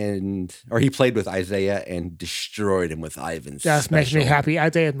he played with Isaiah and destroyed him with Ivan's. That makes me special. happy.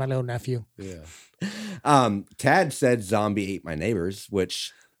 Isaiah is my little nephew. Yeah. Tad said Zombie Ate My Neighbors,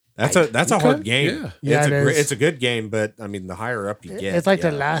 which That's a hard game. Yeah, it is. It's a good game, but I mean, the higher up you get, It's like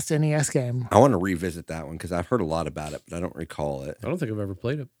the yeah. last NES game. I want to revisit that one because I've heard a lot about it, but I don't recall it. I don't think I've ever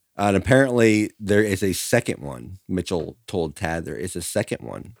played it. And apparently there is a second one. Mitchell told Tad there is a second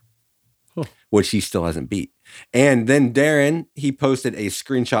one, Huh. which he still hasn't beat. And then Darren, he posted a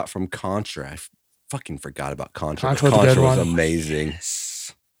screenshot from Contra. I fucking forgot about Contra. Contra was a good was one. amazing.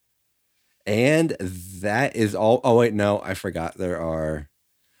 And that is all. Oh, wait, no, I forgot. There are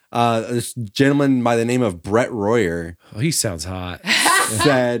this gentleman by the name of Brett Royer Oh, he sounds hot.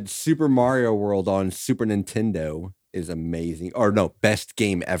 said Super Mario World on Super Nintendo is amazing. Or no, best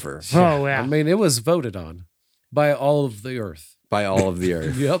game ever Oh yeah, I mean, it was voted on by all of the Earth. by all of the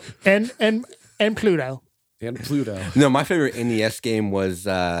earth. Yep. and Pluto. And Pluto. No, my favorite NES game was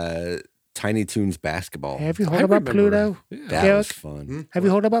Tiny Toons Basketball. Have you I heard about remember. Pluto? Yeah. That Derek? was fun. Have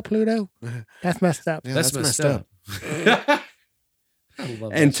you heard about Pluto? That's messed up. Yeah, That's messed up. I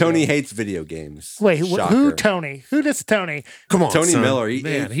love And that Tony stuff. hates video games. Wait, who Shocker. Tony? Who does Tony? Come on, Tony son. Miller.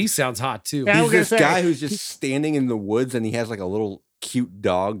 Man, he sounds hot too. Yeah, I He's was gonna this say, guy who's just standing in the woods and he has like a little cute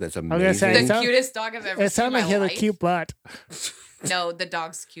dog that's gonna amazing. say, The It sound- cutest dog I've ever It seen in sounded like my he had a life. cute butt. No, the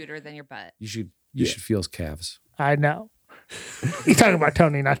dog's cuter than your butt. You should Yeah. feel his calves. I know. He's talking about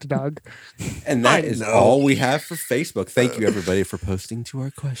Tony, not the dog. And that I is know. all we have for Facebook. Thank you, everybody, for posting to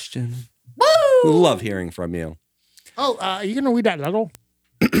our question. We love hearing from you. Oh, are you gonna read that letter?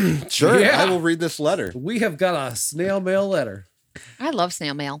 Sure, Yeah. I will read this letter. We have got a snail mail letter. I love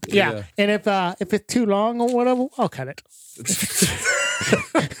snail mail. Yeah. Yeah. And if it's too long or whatever, I'll cut it.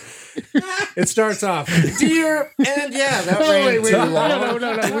 It starts off, dear, and yeah, that Oh, ran too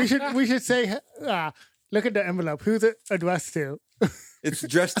long. No. We should say. Look at the envelope. Who's it addressed to? It's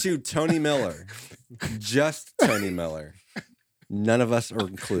addressed to Tony Miller. Just Tony Miller. None of us are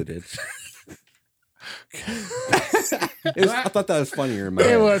included. I thought that was funnier. in my It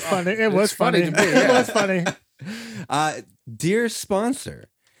head. was funny. It was funny funny. to me, It yeah. was funny. Dear sponsor,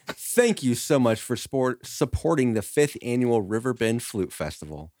 Thank you so much for supporting the 5th annual Riverbend Flute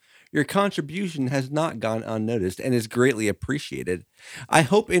Festival. Your contribution has not gone unnoticed and is greatly appreciated. I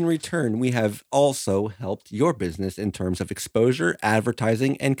hope in return we have also helped your business in terms of exposure,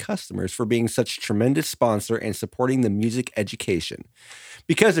 advertising, and customers for being such a tremendous sponsor and supporting the music education.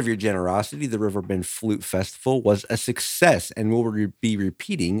 Because of your generosity, the Riverbend Flute Festival was a success and will be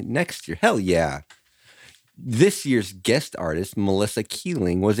repeating next year. Hell yeah. This year's guest artist, Melissa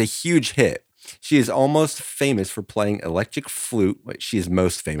Keeling, was a huge hit. She is almost famous for playing electric flute. Wait, she is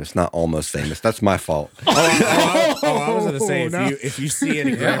most famous, not almost famous. That's my fault. I was going to say, no. if you see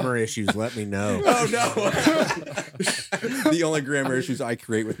any grammar issues, let me know. Oh, no. The only grammar issues I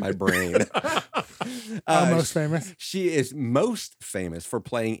create with my brain. Almost famous. She is most famous for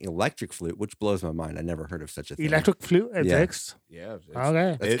playing electric flute, which blows my mind. I never heard of such a thing. Electric flute exists. Yeah.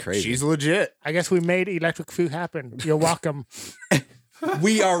 Okay. That's crazy. She's legit. I guess we made electric flute happen. You're welcome.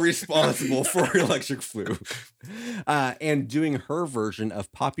 We are responsible for electric flute. And doing her version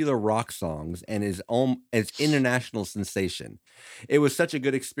of popular rock songs and is international sensation. It was such a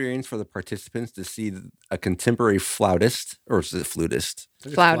good experience for the participants to see a contemporary flautist, or is it flutist?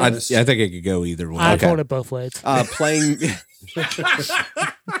 Flautist. I think it could go either way. I Okay. told it both ways.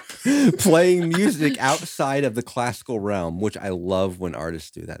 Playing music outside of the classical realm, which I love when artists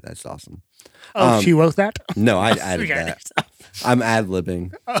do that. That's awesome. She wrote that? No, I added Okay. that. I'm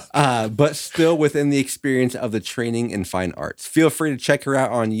ad-libbing. But still within the experience of the training in fine arts. Feel free to check her out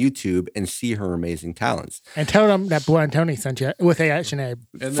on YouTube and see her amazing talents. And tell them that Boy and Tony sent you with a Sinead.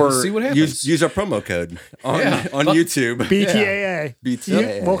 And then see what happens. Use our promo code on Yeah. YouTube. BTAA.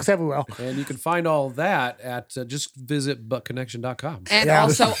 BTAA. Works everywhere. And you can find all that at just visit buttconnection.com. And Yeah.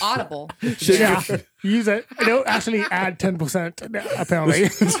 also Audible. Yeah. Use it. It'll actually add 10%, apparently.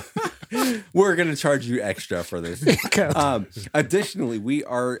 We're going to charge you extra for this. Additionally, we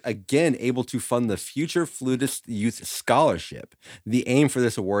are again able to fund the Future Flutist Youth Scholarship. The aim for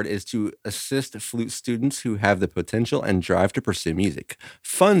this award is to assist flute students who have the potential and drive to pursue music.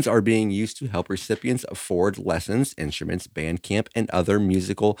 Funds are being used to help recipients afford lessons, instruments, band camp, and other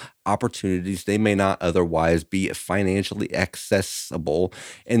musical opportunities they may not otherwise be financially accessible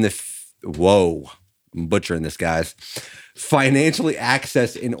in the I'm butchering this, guys. Financially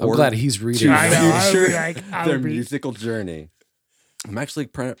access in I'm order glad he's reading. I know. I would future be like, I their would be- musical journey. I'm actually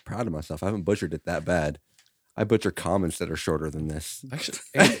proud of myself. I haven't butchered it that bad. I butcher comments that are shorter than this. Actually,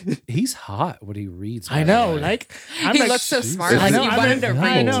 and he's hot when he reads. I by know. the way. Like, I'm He like, looks so smart. I Like know, you I'm want in- him to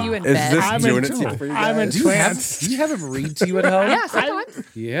I read know. to you in Is bed. this I'm doing in- it to you for you I'm in guys? Do you have, trance. do you have him read to you at home? Yeah, sometimes.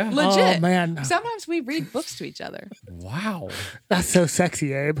 Yeah. Legit. Oh, man. Sometimes we read books to each other. Wow. That's so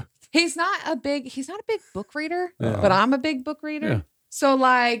sexy, Abe. He's not a big book reader, but I'm a big book reader. Yeah. So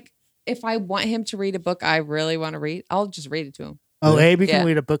like if I want him to read a book I really want to read, I'll just read it to him. Oh, Abe, you can Yeah.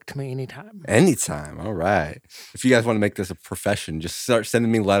 read a book to me anytime. Anytime. All right. If you guys want to make this a profession, just start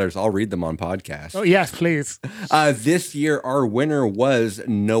sending me letters. I'll read them on podcasts. Oh, yes, please. This year, our winner was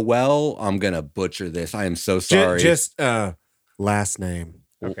Noel. I'm going to butcher this. I am so sorry. Just last name.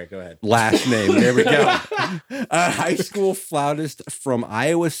 Okay, go ahead. Last name. There we go. A high school flautist from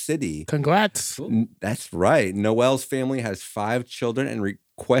Iowa City. Congrats. That's right. Noelle's family has 5 children and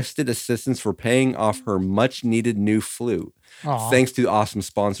requested assistance for paying off her much needed new flute. Aw. Thanks to awesome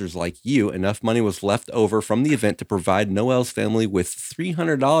sponsors like you, enough money was left over from the event to provide Noelle's family with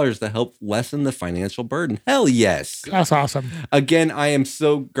 $300 to help lessen the financial burden. Hell yes. That's awesome. Again, I am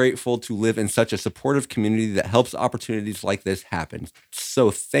so grateful to live in such a supportive community that helps opportunities like this happen. So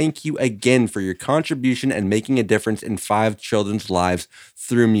thank you again for your contribution and making a difference in 5 children's lives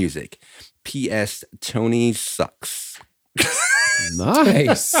through music. P.S. Tony sucks.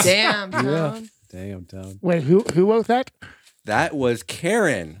 Nice. Damn. Yeah. Tone. Damn, Town. Wait, who wrote that? That was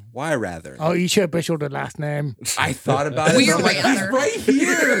Karen. Why rather? Oh, you should have butchered the last name. I thought about it. We're I'm like, he's rather. right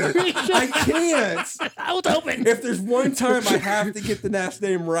here. I can't. I was hoping. If there's one time I have to get the last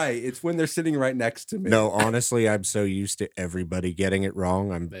name right, it's when they're sitting right next to me. No, honestly, I'm so used to everybody getting it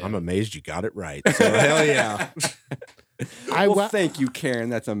wrong. I'm amazed you got it right. So hell yeah. Well, thank you,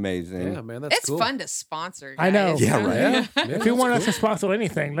 Karen. That's amazing. Yeah, man, that's It's cool. fun to sponsor. I know. guys. Yeah, right. Yeah. Yeah, If you want us to that's sponsor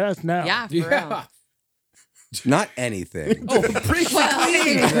anything, let us know. Yeah, for cool. real. Yeah. Not anything. Oh, pretty Well,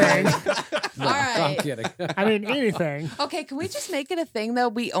 Anything. all I'm right. kidding. I mean, anything. Okay, can we just make it a thing though?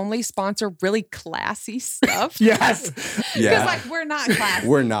 We only sponsor really classy stuff. Yes. Because Yeah. like we're not classy.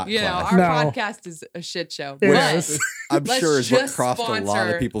 We're not You know, classy. our No. podcast is a shit show. It But is. I'm let's sure is what just crossed a lot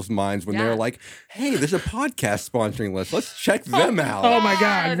sponsor- of people's minds when Yeah. they're like, hey, there's a podcast sponsoring list. Let's check them out. Oh my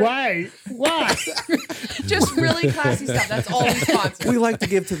God. God. Why? Why? just really classy stuff. That's all we sponsor. We like to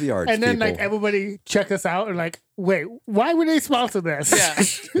give to the arts And then people. like everybody check us out and like, wait, why would they sponsor this?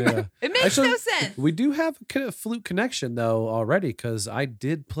 Yeah. It makes Actually, no sense. We do have a flute connection though already because I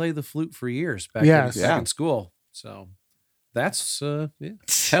did play the flute for years back, Yes. back in school. So that's yeah.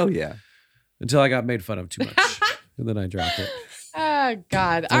 Hell yeah. Until I got made fun of too much, and then I dropped it. Oh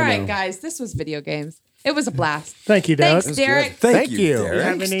God! All right, guys, this was video games. It was a blast. Thank you, Derek. Thanks, Derek. Thank you. Do you Derek.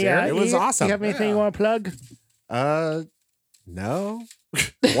 have Thanks, any, Derek. It was Ian, awesome. You have anything you want to plug? No.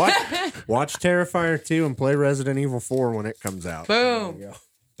 Watch Terrifier 2 and play Resident Evil 4 when it comes out. Boom. There you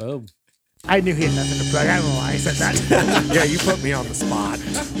Boom. I knew he had nothing to plug. I don't know why I said that. go. Yeah, you put me on the spot.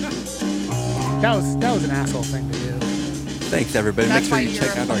 that was an asshole thing to do. Thanks, everybody. That's Make sure why you you're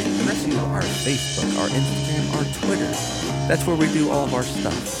check out our a YouTube, our Facebook, our Instagram, our Twitter. That's where we do all of our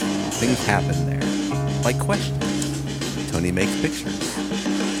stuff. Things happen there. Like questions. Tony makes pictures.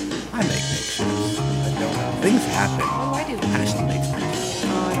 I make pictures. Things happen. What do I do? Ashley makes pictures.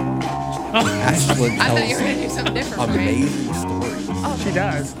 Ashley I thought you tells were gonna do something different, right? amazing stories She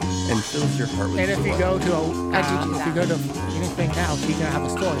does. and fills your heart with And if you joy. go to I do if you go to anything now, she's gonna have a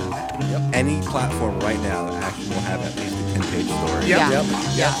story on it. Any platform right now, Ashley will have at least a 10-page story. Yeah. Yep.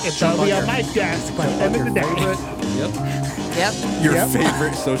 It's gonna be on my desk by the end of the day. Yep. Yep. Your Yep.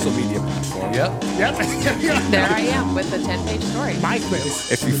 favorite social media platform. Yep. Yep. There I am with the 10-page story.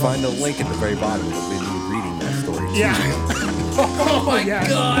 MySpace. If you find a link at the very bottom, it'll be you reading that story. too. Yeah. Oh my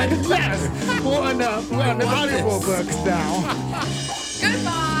God. Yes. We're on the audible books now.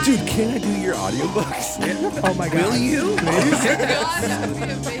 Goodbye. Dude, can I do your audiobooks? Oh my God. Will you? God, that would be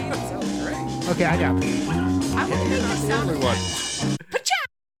amazing. Sounds great. Okay, I got it. I will make this sound.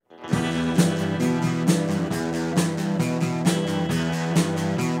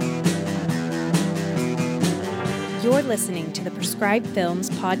 You're listening to the Prescribed Films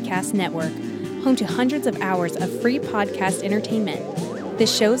Podcast Network, home to hundreds of hours of free podcast entertainment. The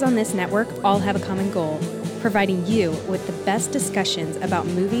shows on this network all have a common goal, providing you with the best discussions about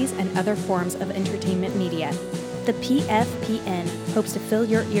movies and other forms of entertainment media. The PFPN hopes to fill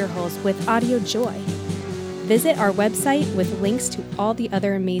your earholes with audio joy. Visit our website with links to all the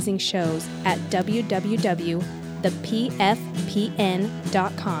other amazing shows at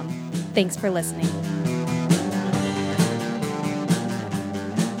www.thepfpn.com. Thanks for listening.